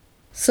there?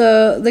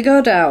 So they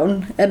go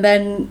down, and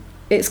then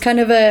it's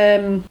kind of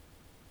a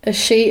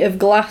sheet of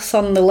glass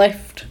on the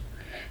lift,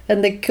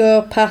 and they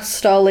go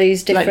past all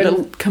these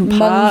different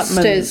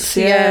monsters.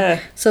 Yeah.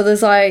 So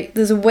there's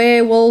a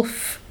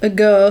werewolf, a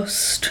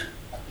ghost,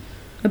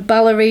 a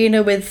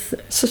ballerina with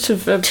sort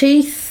of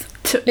teeth.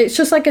 It's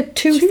just like a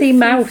toothy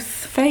mouth.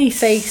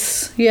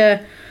 Face.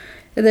 Yeah.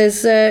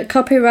 There's a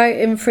copyright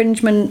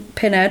infringement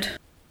Pinhead,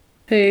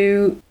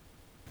 who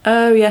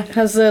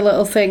has a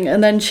little thing,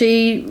 and then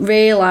she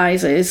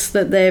realises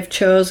that they've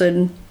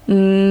chosen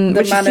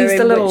the manner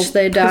in which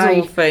they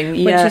die.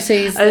 Thing. When she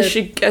sees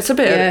she gets a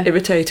bit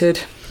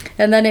irritated,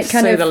 and then it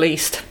kind of, the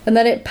least. And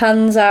then it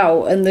pans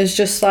out, and there's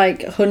just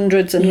like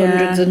hundreds and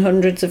hundreds and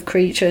hundreds of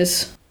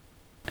creatures.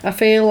 I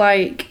feel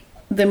like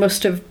they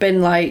must have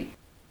been like,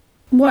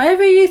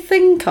 whatever you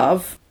think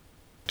of,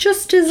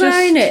 just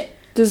design it.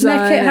 Make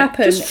it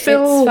happen. Just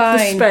fill the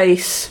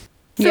space.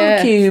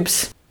 Fill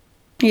cubes.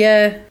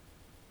 Yeah.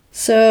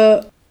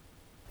 So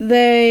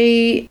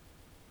they're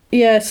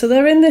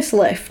in this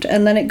lift,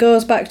 and then it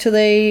goes back to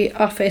the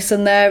office,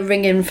 and they're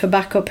ringing for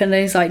backup, and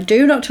he's like,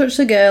 do not touch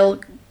the girl,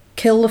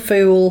 kill the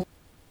fool.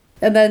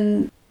 And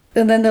then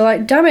they're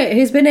like, damn it,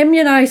 he's been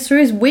immunised through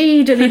his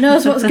weed and he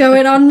knows what's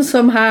going on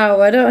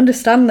somehow. I don't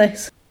understand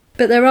this.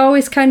 But they're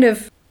always kind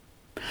of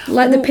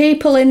like the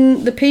people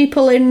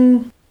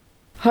in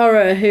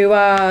horror who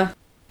are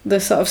the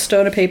sort of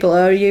stoner people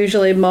are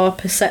usually more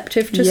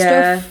perceptive to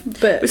stuff.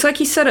 But it's like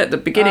he said at the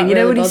beginning, you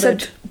know, when he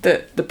said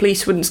that the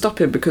police wouldn't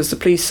stop him because the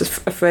police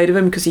are afraid of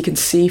him because he can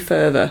see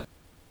further.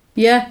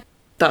 Yeah.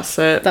 That's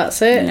it.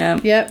 Yeah.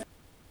 Yep.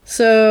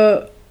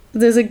 So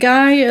there's a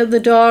guy at the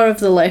door of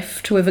the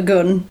lift with a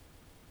gun,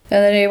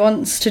 and then he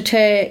wants to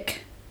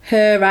take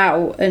her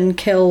out and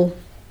kill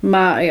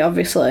Marty,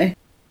 obviously.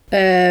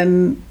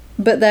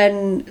 But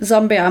then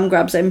Zombie Arm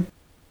grabs him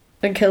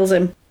and kills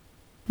him.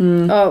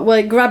 Oh, well,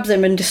 it grabs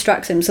him and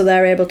distracts him, so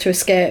they're able to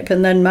escape,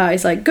 and then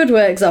Marty's like, good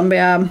work, Zombie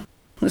Arm.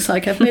 It's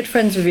like, I've made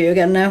friends with you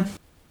again now.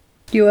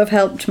 You have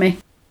helped me.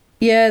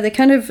 Yeah, they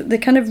kind of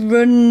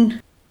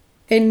run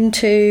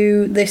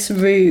into this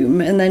room,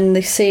 and then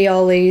they see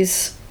all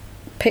these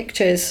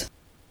pictures,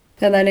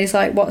 and then he's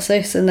like, what's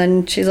this? And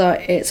then she's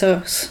like, it's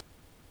us.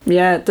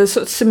 Yeah, there's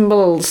sort of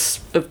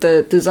symbols of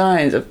the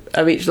designs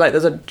of each, like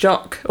there's a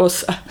jock or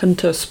a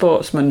hunter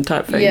sportsman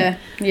type thing. Yeah.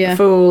 The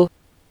fool.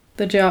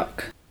 The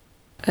jock.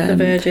 The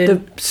virgin.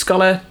 The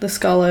scholar. The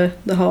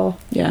whore.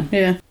 Yeah.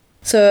 Yeah.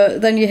 So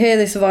then you hear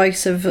this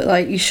voice of,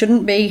 like, you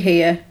shouldn't be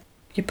here.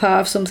 You're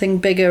part of something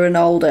bigger and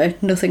older,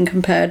 nothing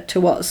compared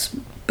to what's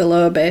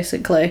below,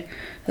 basically.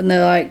 And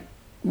they're like,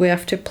 we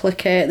have to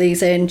placate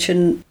these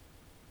ancient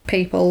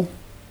people.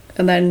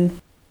 And then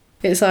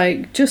it's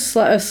like, just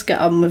let us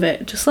get on with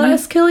it. Just let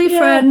us kill your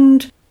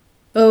friend.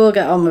 Oh, we'll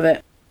get on with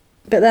it.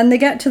 But then they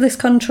get to this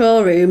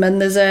control room, and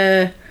there's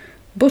a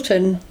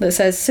button that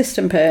says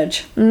system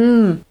page.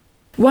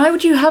 Why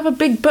would you have a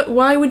big button?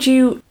 Why would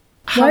you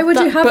have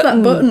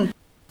that button?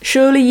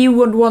 Surely you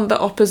would want the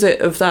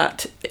opposite of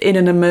that in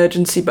an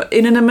emergency. But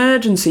in an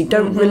emergency,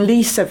 don't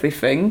release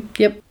everything.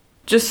 Yep.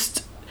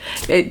 Just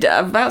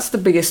that's the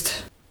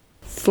biggest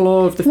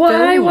flaw of the film. What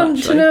I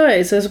want to know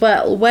is as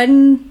well,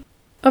 when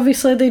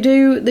obviously they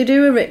do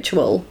a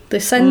ritual, they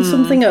send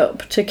something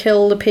up to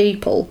kill the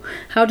people.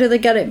 How do they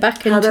get it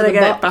back into the box? How do they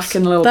get it back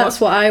in the little box?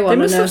 That's what I want to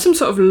know. They must have some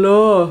sort of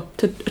law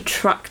to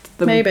attract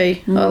them.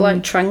 Maybe. Or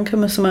like trank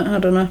them or something, I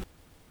don't know.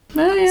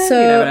 Well, yeah, you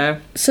never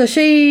know. So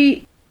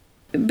she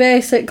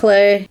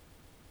basically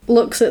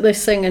looks at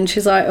this thing and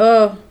she's like,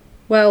 oh,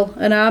 well,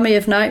 an army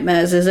of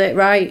nightmares, is it?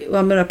 Right,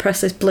 well, I'm going to press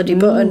this bloody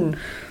button.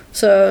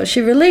 So she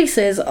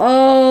releases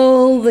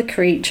all the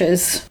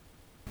creatures,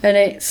 and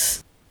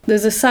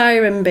there's a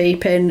siren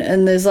beeping,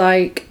 and there's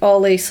like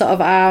all these sort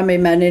of army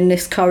men in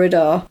this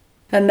corridor,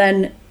 and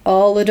then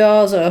all the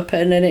doors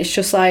open, and it's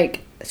just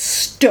like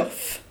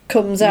stuff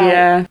comes out.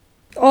 Yeah.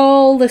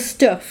 All the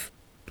stuff,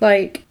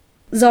 like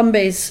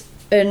zombies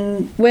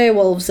and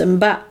werewolves and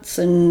bats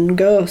and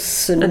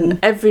ghosts and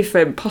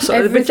everything possible.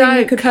 Everything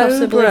you could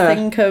possibly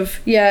think of.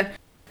 Yeah,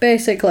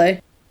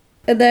 basically.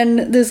 And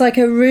then there's like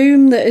a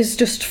room that is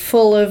just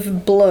full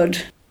of blood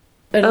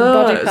and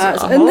body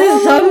parts, and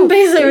the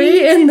zombies are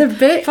eating the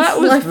bits. That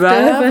was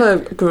rather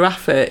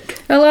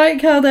graphic. I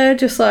like how they're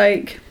just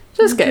like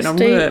getting on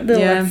with it. The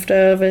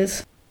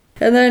leftovers.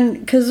 And then,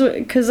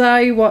 because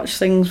I watch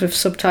things with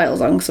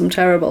subtitles on, because I'm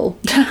terrible,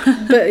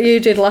 but you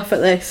did laugh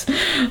at this.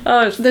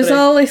 Oh, it's There's funny.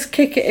 all this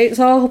it's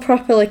all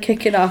properly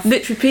kicking off.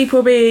 Literally,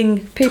 people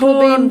being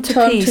torn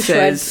to pieces,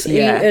 shreds,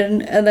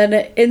 eaten, and then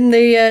in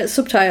the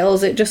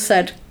subtitles it just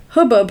said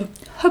hubbub.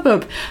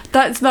 Hubbub.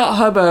 That's not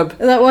hubbub.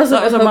 That was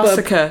a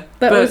massacre.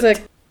 That was a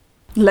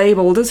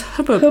labelled as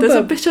hubbub. There's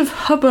a bit of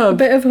hubbub. A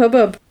bit of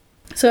hubbub.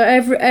 So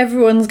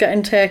everyone's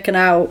getting taken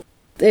out.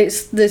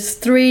 There's the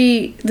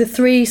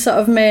three sort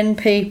of main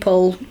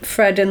people,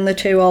 Fred and the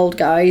two old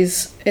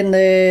guys in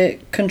the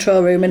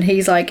control room, and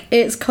he's like,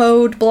 it's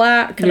code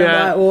black, and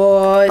I'm like,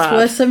 whoa, it's bad.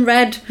 Worse than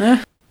red.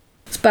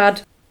 It's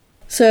bad.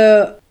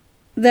 So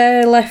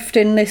they're left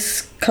in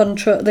this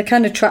they're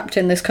kind of trapped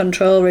in this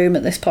control room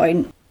at this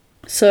point.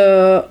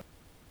 So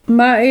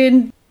Marty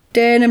and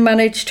Dana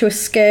manage to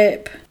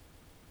escape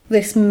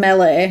this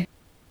melee.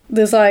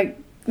 There's like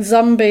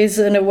zombies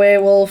and a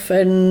werewolf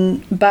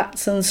and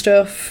bats and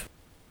stuff.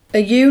 A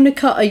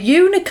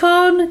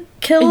unicorn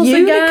kills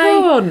a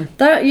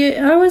guy.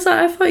 How was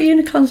that? I thought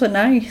unicorns were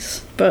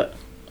nice, but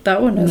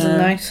that one isn't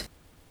nice.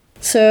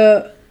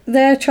 So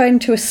they're trying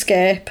to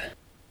escape,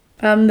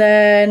 and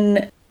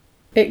then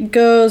it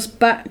goes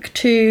back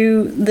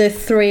to the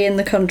three in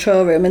the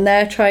control room, and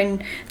they're trying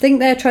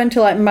to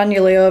like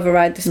manually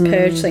override this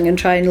purge thing and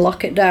try and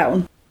lock it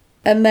down.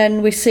 And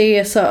then we see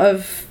a sort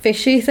of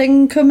fishy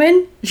thing come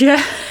in.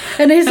 Yeah.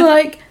 And he's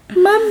like, my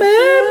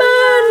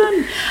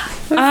merman!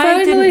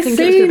 I didn't think it was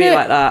going to be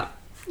like that.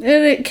 And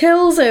it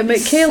kills him.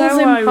 It kills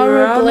him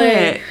horribly.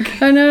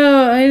 Ironic. I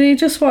know. And he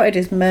just wanted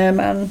his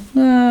merman.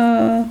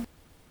 Oh.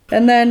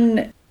 And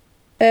then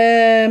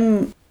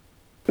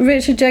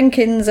Richard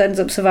Jenkins ends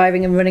up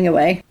surviving and running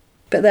away.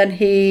 But then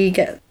he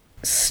gets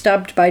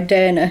stabbed by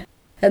Dana.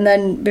 And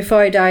then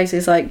before he dies,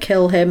 he's like,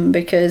 kill him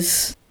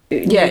because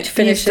you need to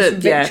finish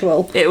this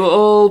ritual. It will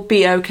all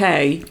be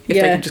okay if they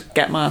can just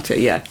get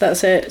Marty,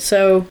 That's it.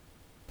 So...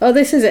 Oh,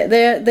 this is it.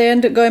 They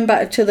end up going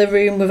back to the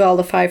room with all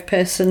the 5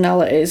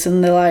 personalities,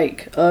 and they're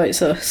like, oh,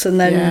 it's us. And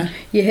then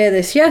you hear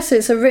this, yes,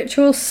 it's a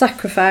ritual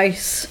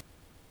sacrifice.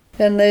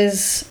 And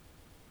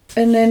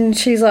then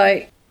she's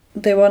like,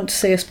 they want to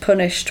see us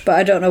punished, but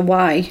I don't know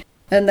why.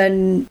 And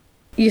then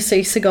you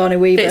see Sigourney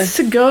Weaver. It's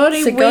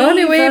Sigourney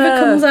Weaver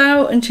comes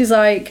out, and she's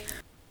like,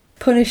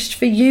 punished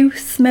for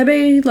youth,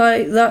 maybe?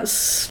 Like,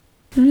 that's,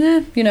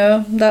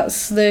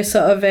 that's the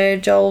sort of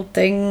age-old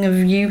thing of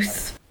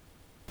youth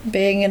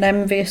being an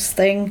envious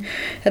thing.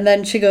 And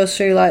then she goes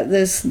through like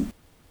there's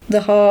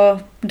the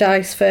whore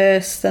dies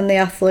first, then the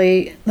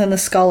athlete, then the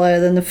scholar,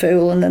 then the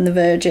fool, and then the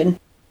virgin.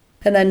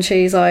 And then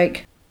she's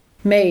like,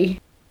 me,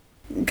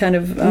 kind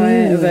of, I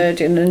ain't a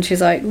virgin. And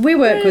she's like, we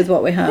work with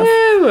what we have.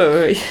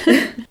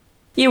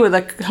 You were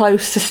the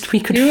closest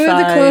we could find. You were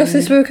the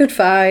closest we could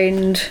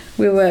find.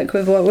 We work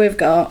with what we've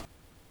got.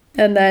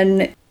 And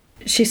then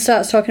she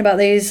starts talking about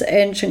these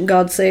ancient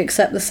gods. They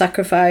accept the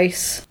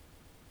sacrifice.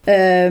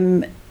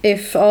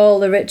 If all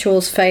the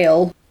rituals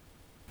fail,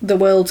 the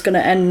world's going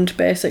to end,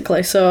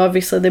 basically. So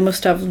obviously they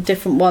must have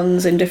different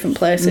ones in different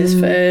places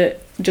for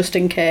just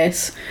in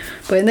case.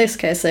 But in this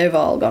case, they've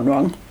all gone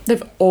wrong.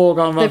 They've all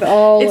gone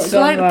wrong. It's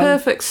like the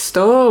perfect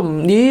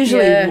storm.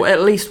 Usually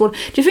at least one.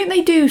 Do you think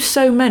they do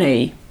so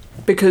many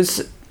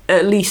because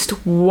at least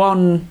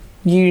one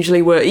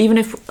usually work, even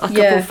if a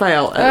couple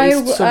fail, at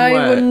least some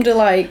work? I wonder,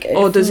 like,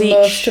 or if does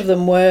most of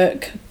them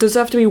work. Does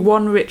there have to be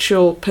one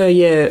ritual per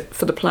year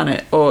for the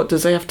planet, or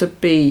does they have to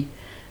be,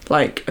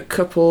 like, a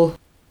couple?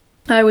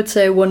 I would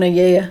say one a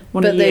year,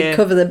 but they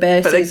cover the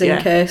bases in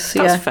case.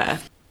 That's fair.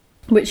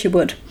 Which you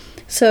would.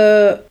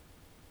 So,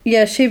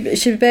 yeah, she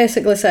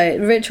basically said,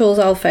 rituals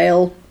all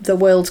fail, the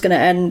world's going to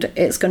end,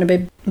 it's going to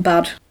be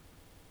bad.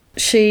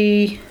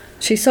 She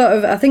sort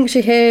of, I think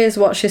she hears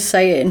what she's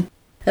saying,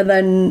 and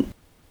then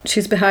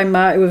she's behind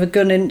Marty with a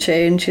gun, isn't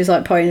she? And she's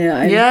like pointing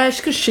at him. Yeah,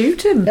 she could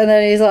shoot him. And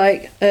then he's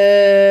like,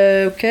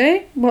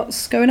 okay,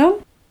 what's going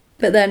on?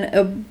 But then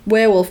a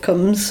werewolf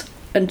comes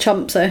and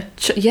chomps her.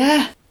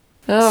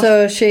 Oh.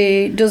 So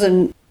she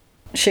doesn't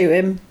shoot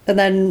him. And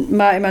then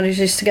Marty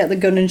manages to get the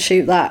gun and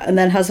shoot that, and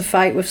then has a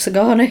fight with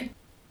Sigourney.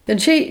 And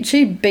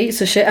she beats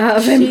the shit out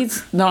of him.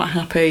 She's not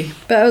happy.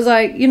 But I was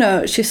like,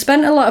 she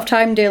spent a lot of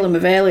time dealing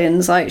with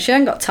aliens. Like, she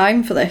ain't got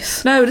time for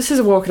this. No, this is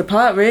a walk in the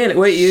park, really.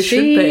 Wait, you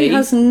should be. She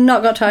has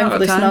not got time for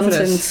this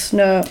nonsense.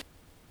 No.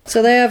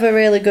 So they have a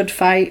really good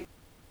fight.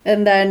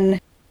 And then,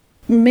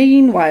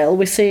 meanwhile,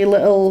 we see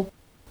little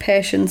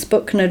Patience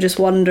Buckner just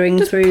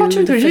wandering through the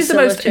facility. She's the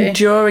most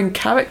enduring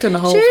character in the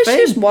whole thing. She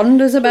just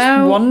wanders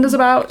about.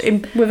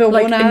 With a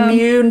one arm.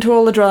 Immune to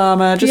all the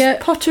drama. Just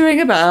pottering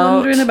about.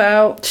 Wandering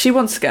about. She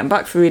wants to get him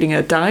back for reading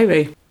her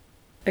diary.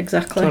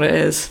 Exactly. That's what it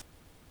is.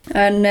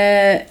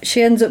 And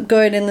she ends up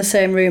going in the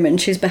same room, and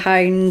she's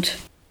behind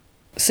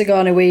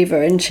Sigourney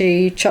Weaver, and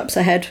she chops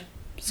her head.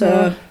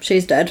 So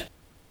she's dead.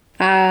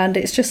 And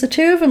it's just the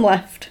two of them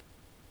left.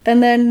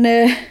 And then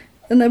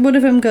one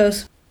of them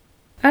goes,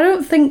 I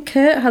don't think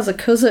Kurt has a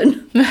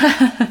cousin.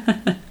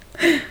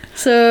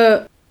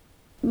 So,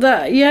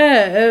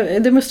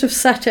 they must have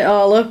set it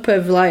all up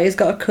of, like, he's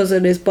got a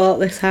cousin who's bought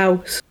this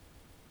house.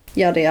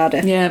 Yada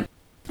yada. Yeah.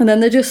 And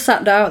then they just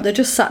sat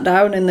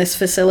down in this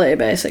facility,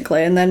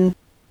 basically, and then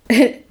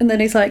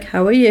he's like,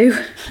 how are you?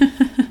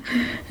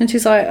 And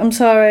she's like, I'm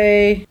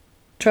sorry,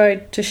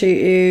 tried to shoot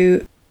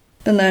you.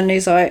 And then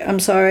he's like, I'm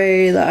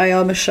sorry that I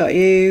almost shot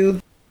you.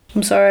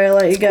 I'm sorry I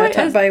let you get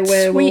attacked by a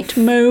werewolf. Sweet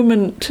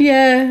moment.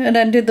 Yeah, and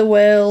ended the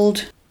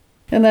world.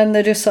 And then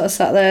they just sort of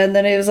sat there, and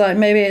then he was like,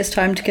 maybe it's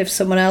time to give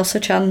someone else a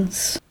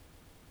chance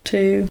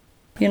to,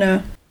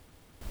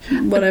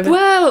 whatever.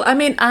 Well, I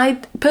mean, I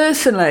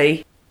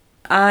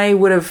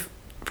would have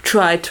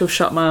tried to have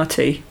shot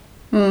Marty.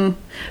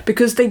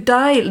 Because they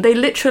die, they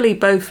literally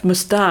both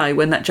must die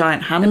when that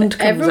giant hand comes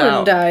out.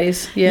 Everyone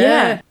dies,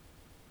 yeah.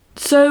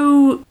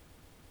 So...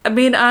 I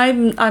mean,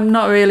 I'm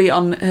not really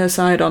on her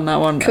side on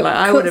that one.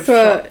 I would have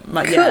shot...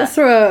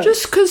 Cutthroat.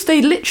 Just because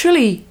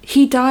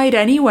he died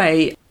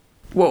anyway.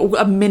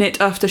 a minute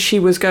after she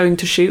was going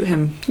to shoot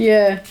him.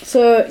 Yeah.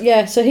 So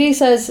he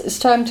says it's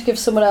time to give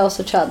someone else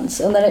a chance,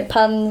 and then it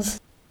pans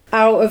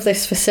out of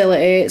this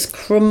facility. It's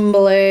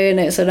crumbling.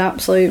 It's an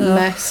absolute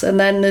mess, and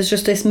then there's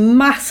just this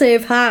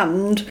massive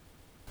hand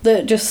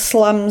that just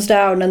slams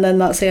down, and then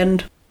that's the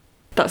end.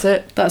 That's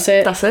it. That's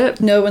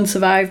it. No one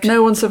survived.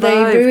 No one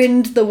survived. They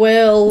ruined the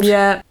world.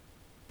 Yeah.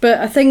 But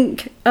I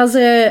think as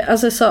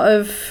a sort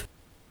of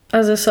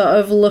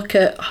look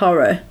at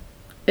horror,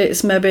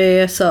 it's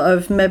maybe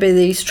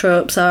these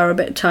tropes are a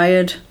bit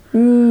tired,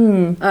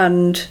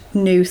 and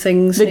new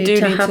things need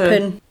to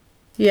happen.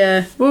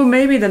 Yeah. Well,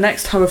 maybe the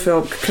next horror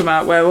film could come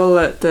out where all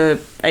the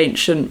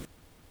ancient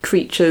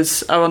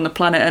creatures are on the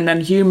planet, and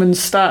then humans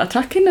start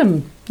attacking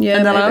them. Yeah,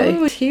 and they're maybe.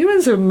 like,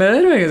 humans are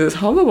murdering us. It's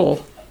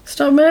horrible.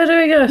 Stop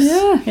murdering us.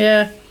 Yeah.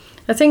 Yeah.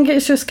 I think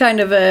it's just kind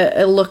of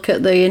a look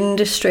at the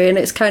industry, and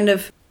it's kind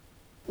of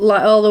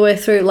like all the way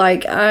through.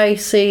 Like, I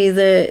see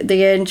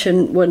the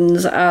ancient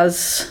ones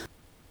as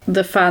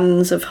the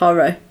fans of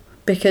horror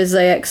because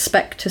they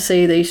expect to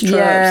see these tropes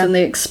and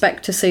they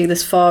expect to see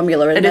this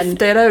formula. And if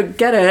they don't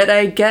get it,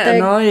 they get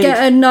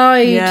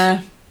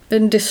annoyed.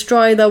 And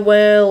destroy the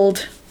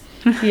world.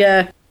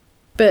 Yeah.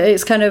 But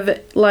it's kind of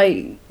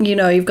like,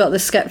 you've got the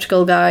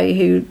skeptical guy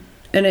who,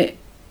 and it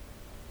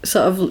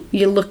sort of,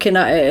 you're looking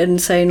at it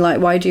and saying, like,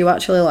 why do you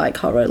actually like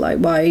horror? Like,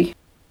 why?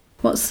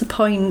 What's the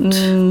point?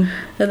 And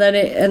then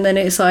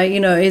it's like,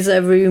 is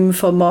there room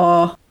for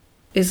more?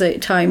 Is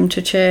it time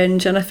to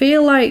change? And I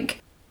feel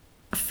like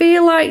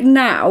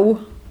now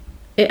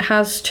it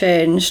has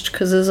changed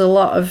because there's a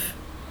lot of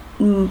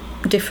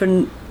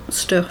different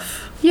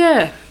stuff.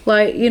 Yeah.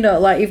 Like,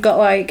 you've got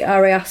like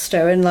Ari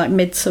Aster and like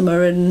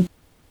Midsommar and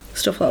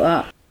stuff like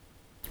that,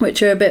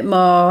 which are a bit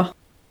more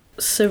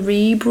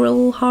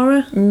cerebral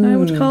horror, I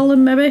would call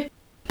them, maybe.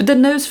 But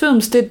then those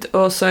films did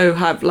also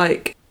have,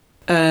 like,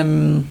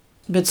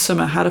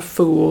 Midsommar had a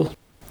fool.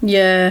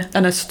 Yeah.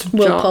 And a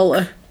Will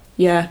Poulter.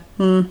 Yeah.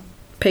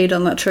 Peed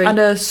on that tree. And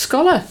a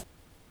scholar.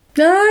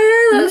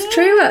 Oh, yeah, that's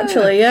true,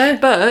 actually, yeah.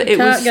 But it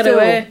was still... Can't get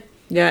away.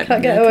 Yeah.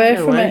 Can't get away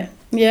from it.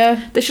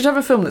 Yeah. They should have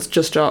a film that's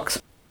just jocks.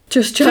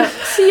 Just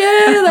jocks?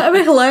 Yeah, that'd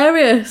be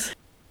hilarious.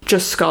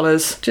 Just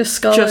scholars.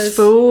 Just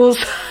fools.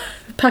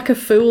 Pack of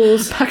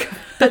fools.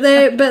 But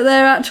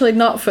they're actually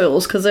not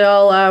fools because they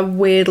all are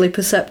weirdly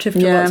perceptive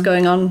to what's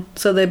going on.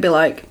 So they'd be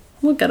like,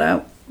 we'll get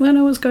out. We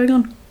know what's going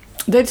on.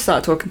 They'd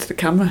start talking to the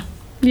camera.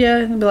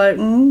 Yeah, they'd be like,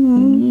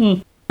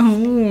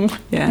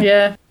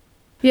 Yeah.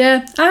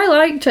 Yeah, I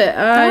liked it.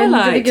 I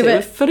liked it. It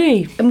was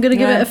funny. I'm going to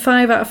give it a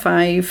 5 out of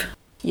 5.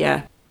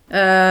 Yeah.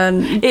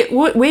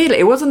 Weirdly,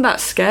 it wasn't that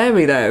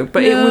scary though,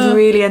 but it was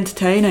really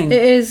entertaining.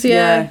 It is,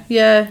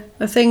 yeah.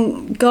 I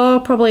think gore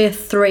probably a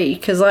 3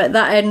 because like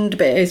that end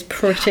bit is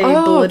pretty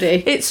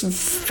bloody. It's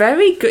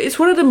very good. It's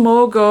one of the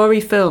more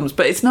gory films,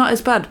 but it's not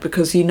as bad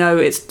because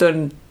it's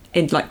done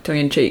in like tongue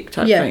in cheek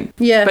type thing.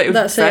 Yeah, but it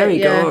was very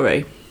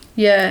gory.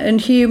 Yeah, and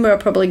humour I'll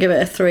probably give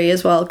it a 3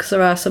 as well because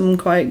there are some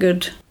quite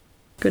good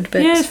bits.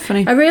 Yeah, it's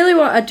funny.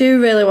 I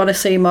do really want to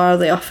see more of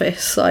The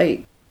Office,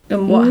 like.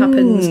 And what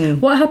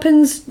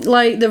happens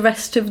like the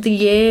rest of the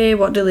year?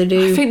 What do they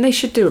do? I think they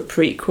should do a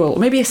prequel,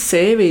 maybe a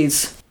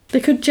series.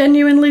 They could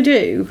genuinely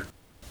do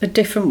a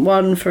different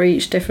one for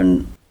each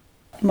different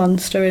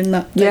monster in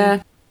that thing.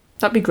 Yeah,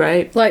 that'd be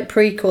great. Like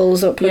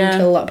prequels up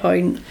until that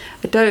point.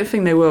 I don't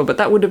think they will, but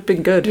that would have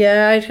been good.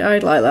 Yeah,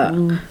 I'd like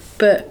that.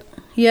 But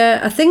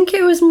yeah, I think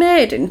it was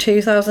made in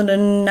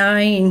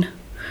 2009,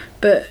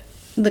 but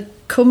the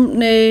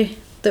company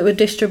that were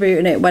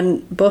distributing it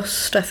went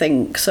bust, I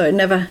think, so it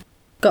never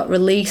got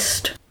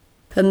released,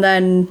 and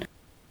then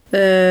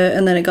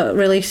it got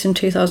released in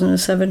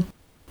 2007.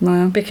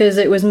 Wow. Because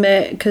it was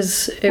made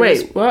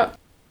what?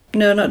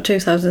 No, not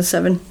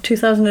 2007.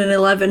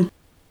 2011.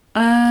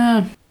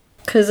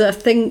 Because I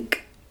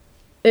think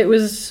it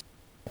was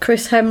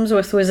Chris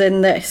Hemsworth was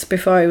in this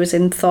before he was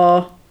in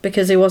Thor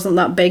because he wasn't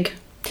that big.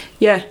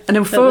 Yeah, and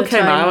then before it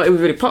came out, it was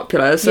really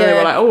popular, so they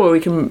were like, "Oh, well, we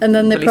can." And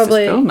then they release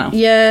this film now.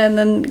 Yeah, and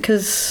then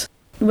because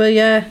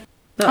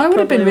I would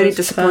have been really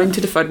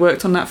disappointed if I'd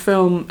worked on that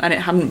film and it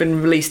hadn't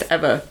been released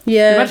ever.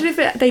 Yeah. Imagine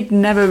if they'd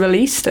never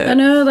released it. I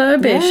know, that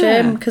would be a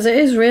shame, because it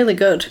is really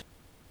good.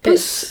 I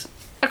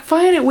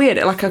find it weird,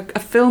 like a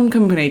film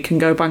company can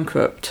go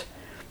bankrupt.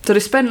 So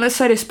let's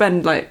say they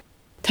spend like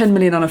 10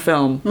 million on a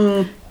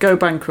film, go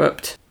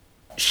bankrupt.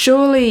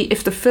 Surely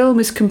if the film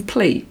is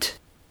complete,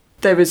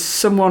 there is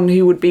someone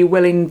who would be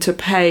willing to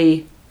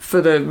pay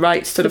for the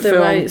rights to the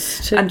film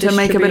and to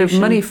make a bit of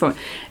money from it.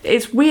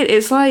 It's weird,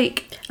 it's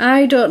like...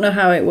 I don't know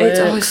how it works.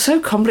 It's so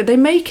complicated. They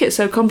make it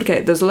so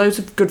complicated. There's loads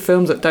of good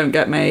films that don't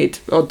get made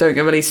or don't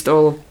get released,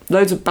 or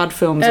loads of bad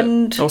films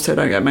that also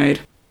don't get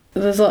made.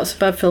 There's lots of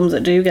bad films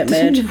that do get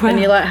made, and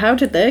you're like, how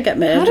did they get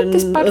made? How did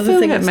this bad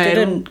film get made?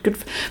 Didn't.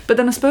 But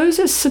then I suppose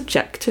it's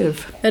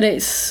subjective. And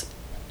it's...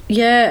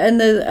 Yeah, and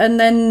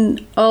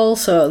then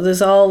also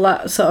there's all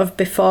that sort of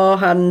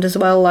beforehand as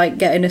well, like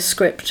getting a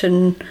script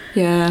and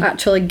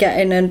actually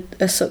getting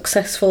a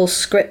successful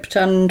script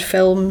and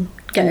film,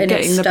 getting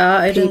it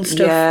started and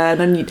stuff. Yeah, and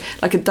then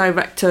like a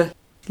director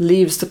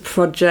leaves the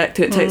project.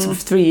 It takes them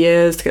 3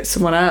 years to get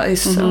someone out.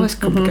 It's always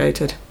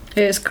complicated.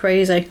 It's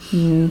crazy.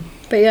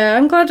 But yeah,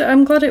 I'm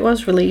glad it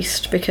was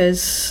released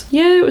because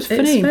it was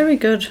funny. It's very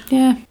good.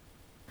 Yeah,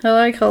 I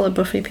like all the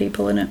Buffy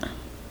people in it.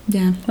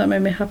 Yeah, that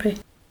made me happy.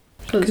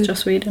 Because it's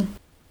Joss Whedon.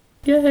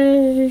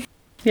 Yay!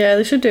 Yeah,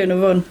 they should do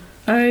another one.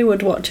 I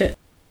would watch it.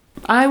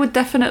 I would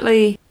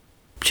definitely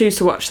choose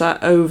to watch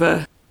that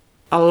over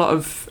a lot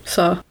of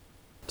Saw.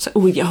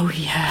 Oh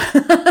yeah.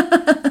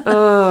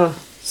 Oh,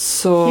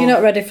 Saw. You're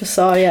not ready for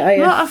Saw yet, are you?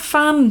 Not a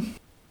fan.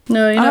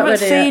 No, you're not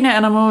ready. I haven't seen it,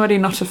 and I'm already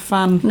not a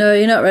fan. No,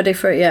 you're not ready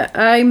for it yet.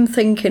 I'm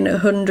thinking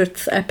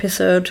 100th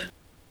episode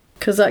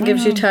because that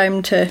gives you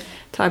time to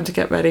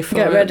get ready for it.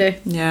 Get ready.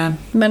 Yeah.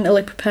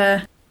 Mentally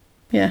prepare.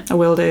 Yeah. I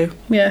will do.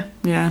 Yeah.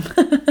 Yeah.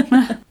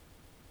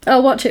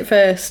 I'll watch it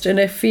first, and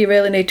if you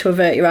really need to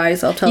avert your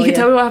eyes, I'll tell you. You can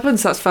tell me what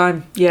happens, that's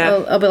fine. Yeah.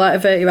 I'll be like,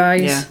 avert your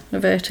eyes. Yeah.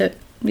 Avert it.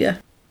 Yeah.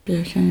 Be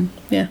okay.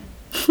 Yeah.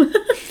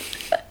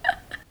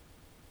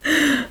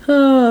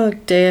 Oh,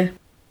 dear.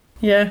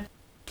 Yeah.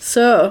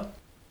 So,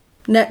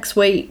 next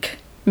week,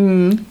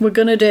 we're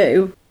going to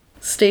do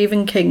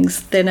Stephen King's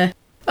Thinner.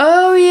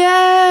 Oh,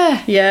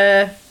 yeah.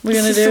 Yeah. We're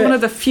going to do it. It's one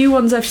of the few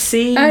ones I've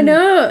seen. I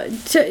know.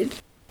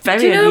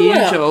 Very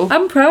unusual. What?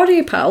 I'm proud of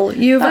you, pal.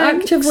 You've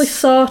actively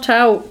sought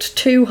out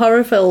 2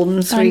 horror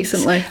films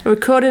recently. I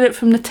recorded it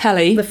from the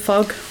telly. The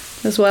Fog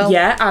as well.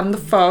 Yeah, and The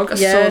Fog. I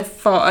saw The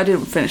Fog. I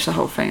didn't finish the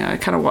whole thing. I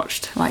kind of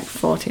watched like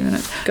 40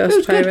 minutes.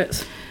 Ghost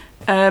Pirates.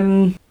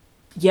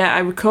 Yeah, I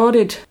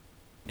recorded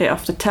it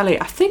off the telly.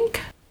 I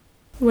think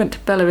we went to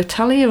Bella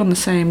Italia on the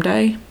same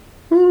day.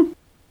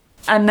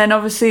 And then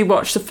obviously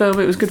watched the film.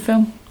 It was a good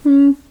film.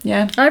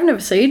 Yeah. I've never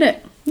seen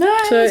it. No,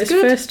 so it's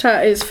good.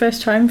 It's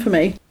first time for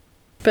me.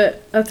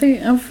 But I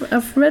think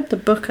I've read the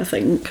book, I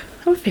think.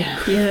 Have you?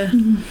 Yeah.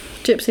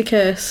 Gypsy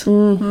Curse.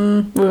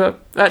 Well,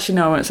 actually,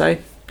 no, I won't say.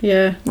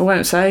 Yeah. I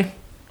won't say.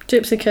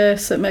 Gypsy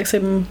Curse that makes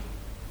him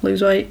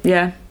lose weight.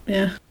 Yeah.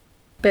 Yeah.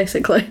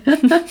 Basically.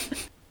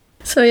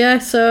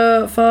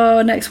 So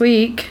for next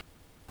week,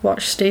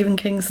 watch Stephen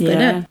King's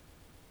Thinner.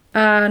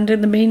 And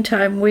in the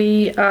meantime,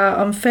 we are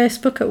on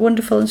Facebook at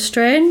Wonderful and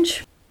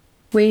Strange.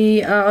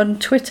 We are on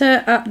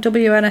Twitter at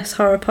WNS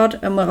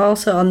HorrorPod, and we're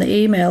also on the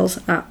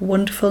emails at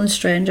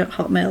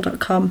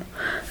wonderfulandstrange@hotmail.com.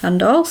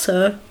 And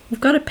also,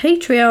 we've got a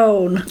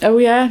Patreon. Oh,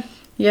 yeah?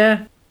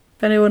 Yeah.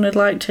 If anyone would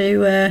like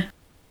to,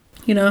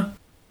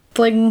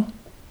 fling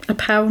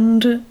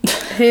 £1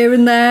 here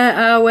and there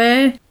our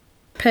way,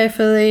 pay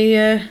for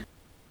the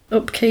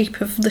upkeep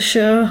of the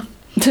show.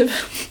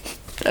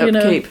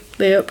 Upkeep.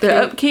 The upkeep.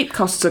 The upkeep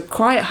costs are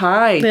quite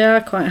high. They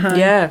are quite high.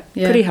 Yeah.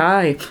 Pretty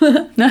high.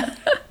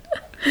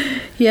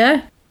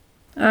 Yeah.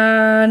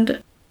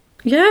 And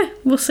yeah,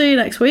 we'll see you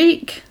next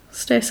week.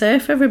 Stay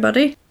safe,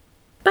 everybody.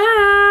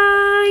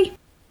 Bye.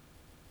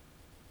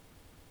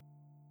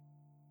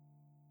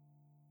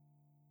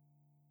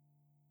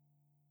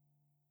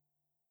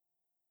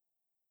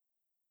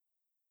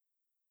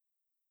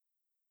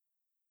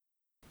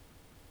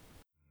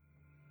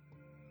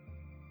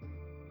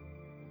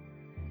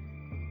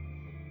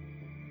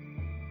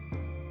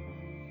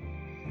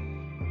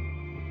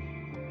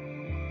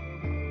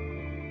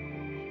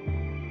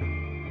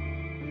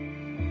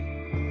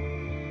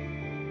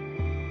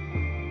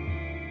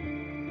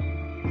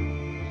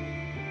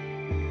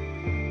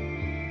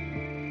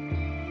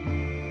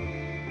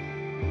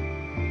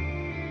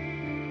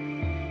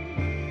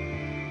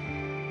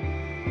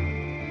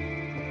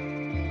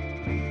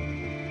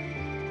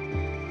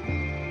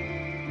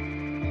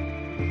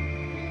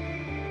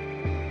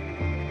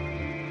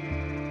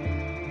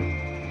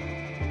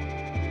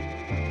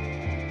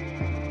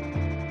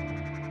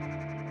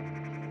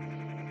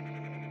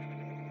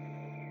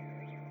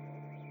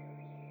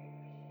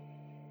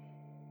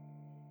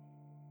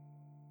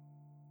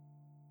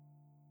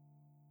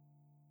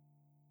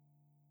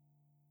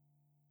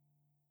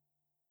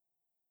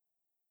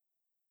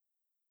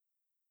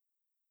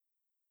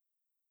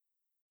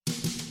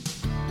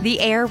 The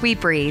air we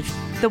breathe,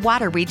 the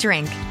water we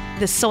drink,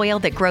 the soil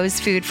that grows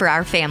food for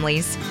our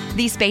families.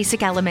 These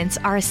basic elements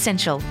are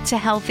essential to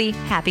healthy,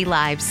 happy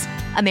lives.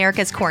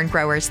 America's corn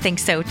growers think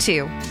so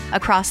too.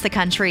 Across the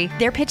country,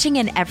 they're pitching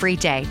in every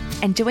day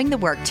and doing the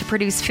work to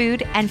produce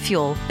food and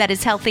fuel that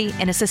is healthy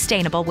in a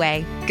sustainable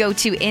way. Go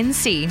to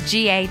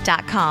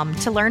ncga.com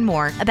to learn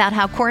more about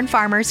how corn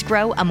farmers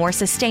grow a more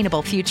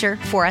sustainable future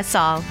for us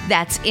all.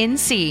 That's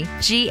ncga.com.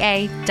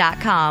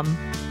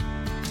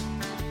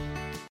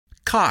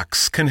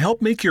 Cox can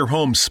help make your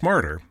home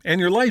smarter and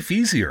your life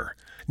easier.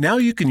 Now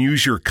you can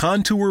use your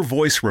Contour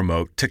voice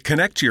remote to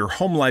connect to your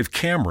home life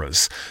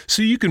cameras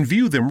so you can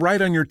view them right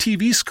on your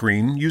TV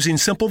screen using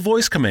simple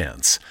voice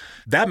commands.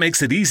 That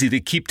makes it easy to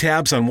keep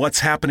tabs on what's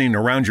happening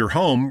around your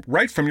home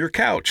right from your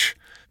couch.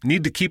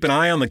 Need to keep an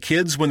eye on the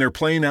kids when they're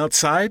playing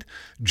outside?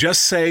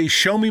 Just say,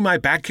 "Show me my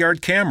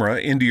backyard camera"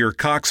 into your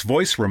Cox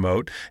voice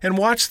remote and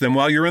watch them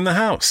while you're in the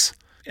house.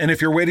 And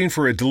if you're waiting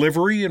for a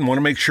delivery and want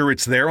to make sure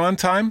it's there on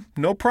time,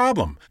 no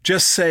problem.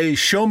 Just say,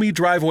 "Show me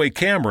driveway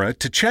camera"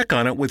 to check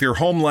on it with your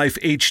Home Life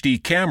HD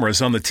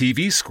cameras on the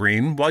TV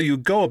screen while you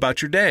go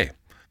about your day.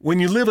 When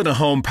you live in a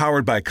home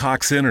powered by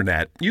Cox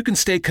Internet, you can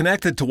stay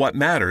connected to what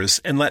matters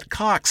and let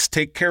Cox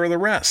take care of the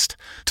rest.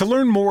 To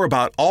learn more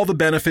about all the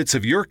benefits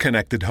of your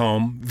connected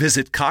home,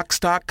 visit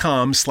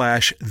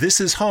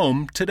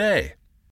cox.com/thisishome today.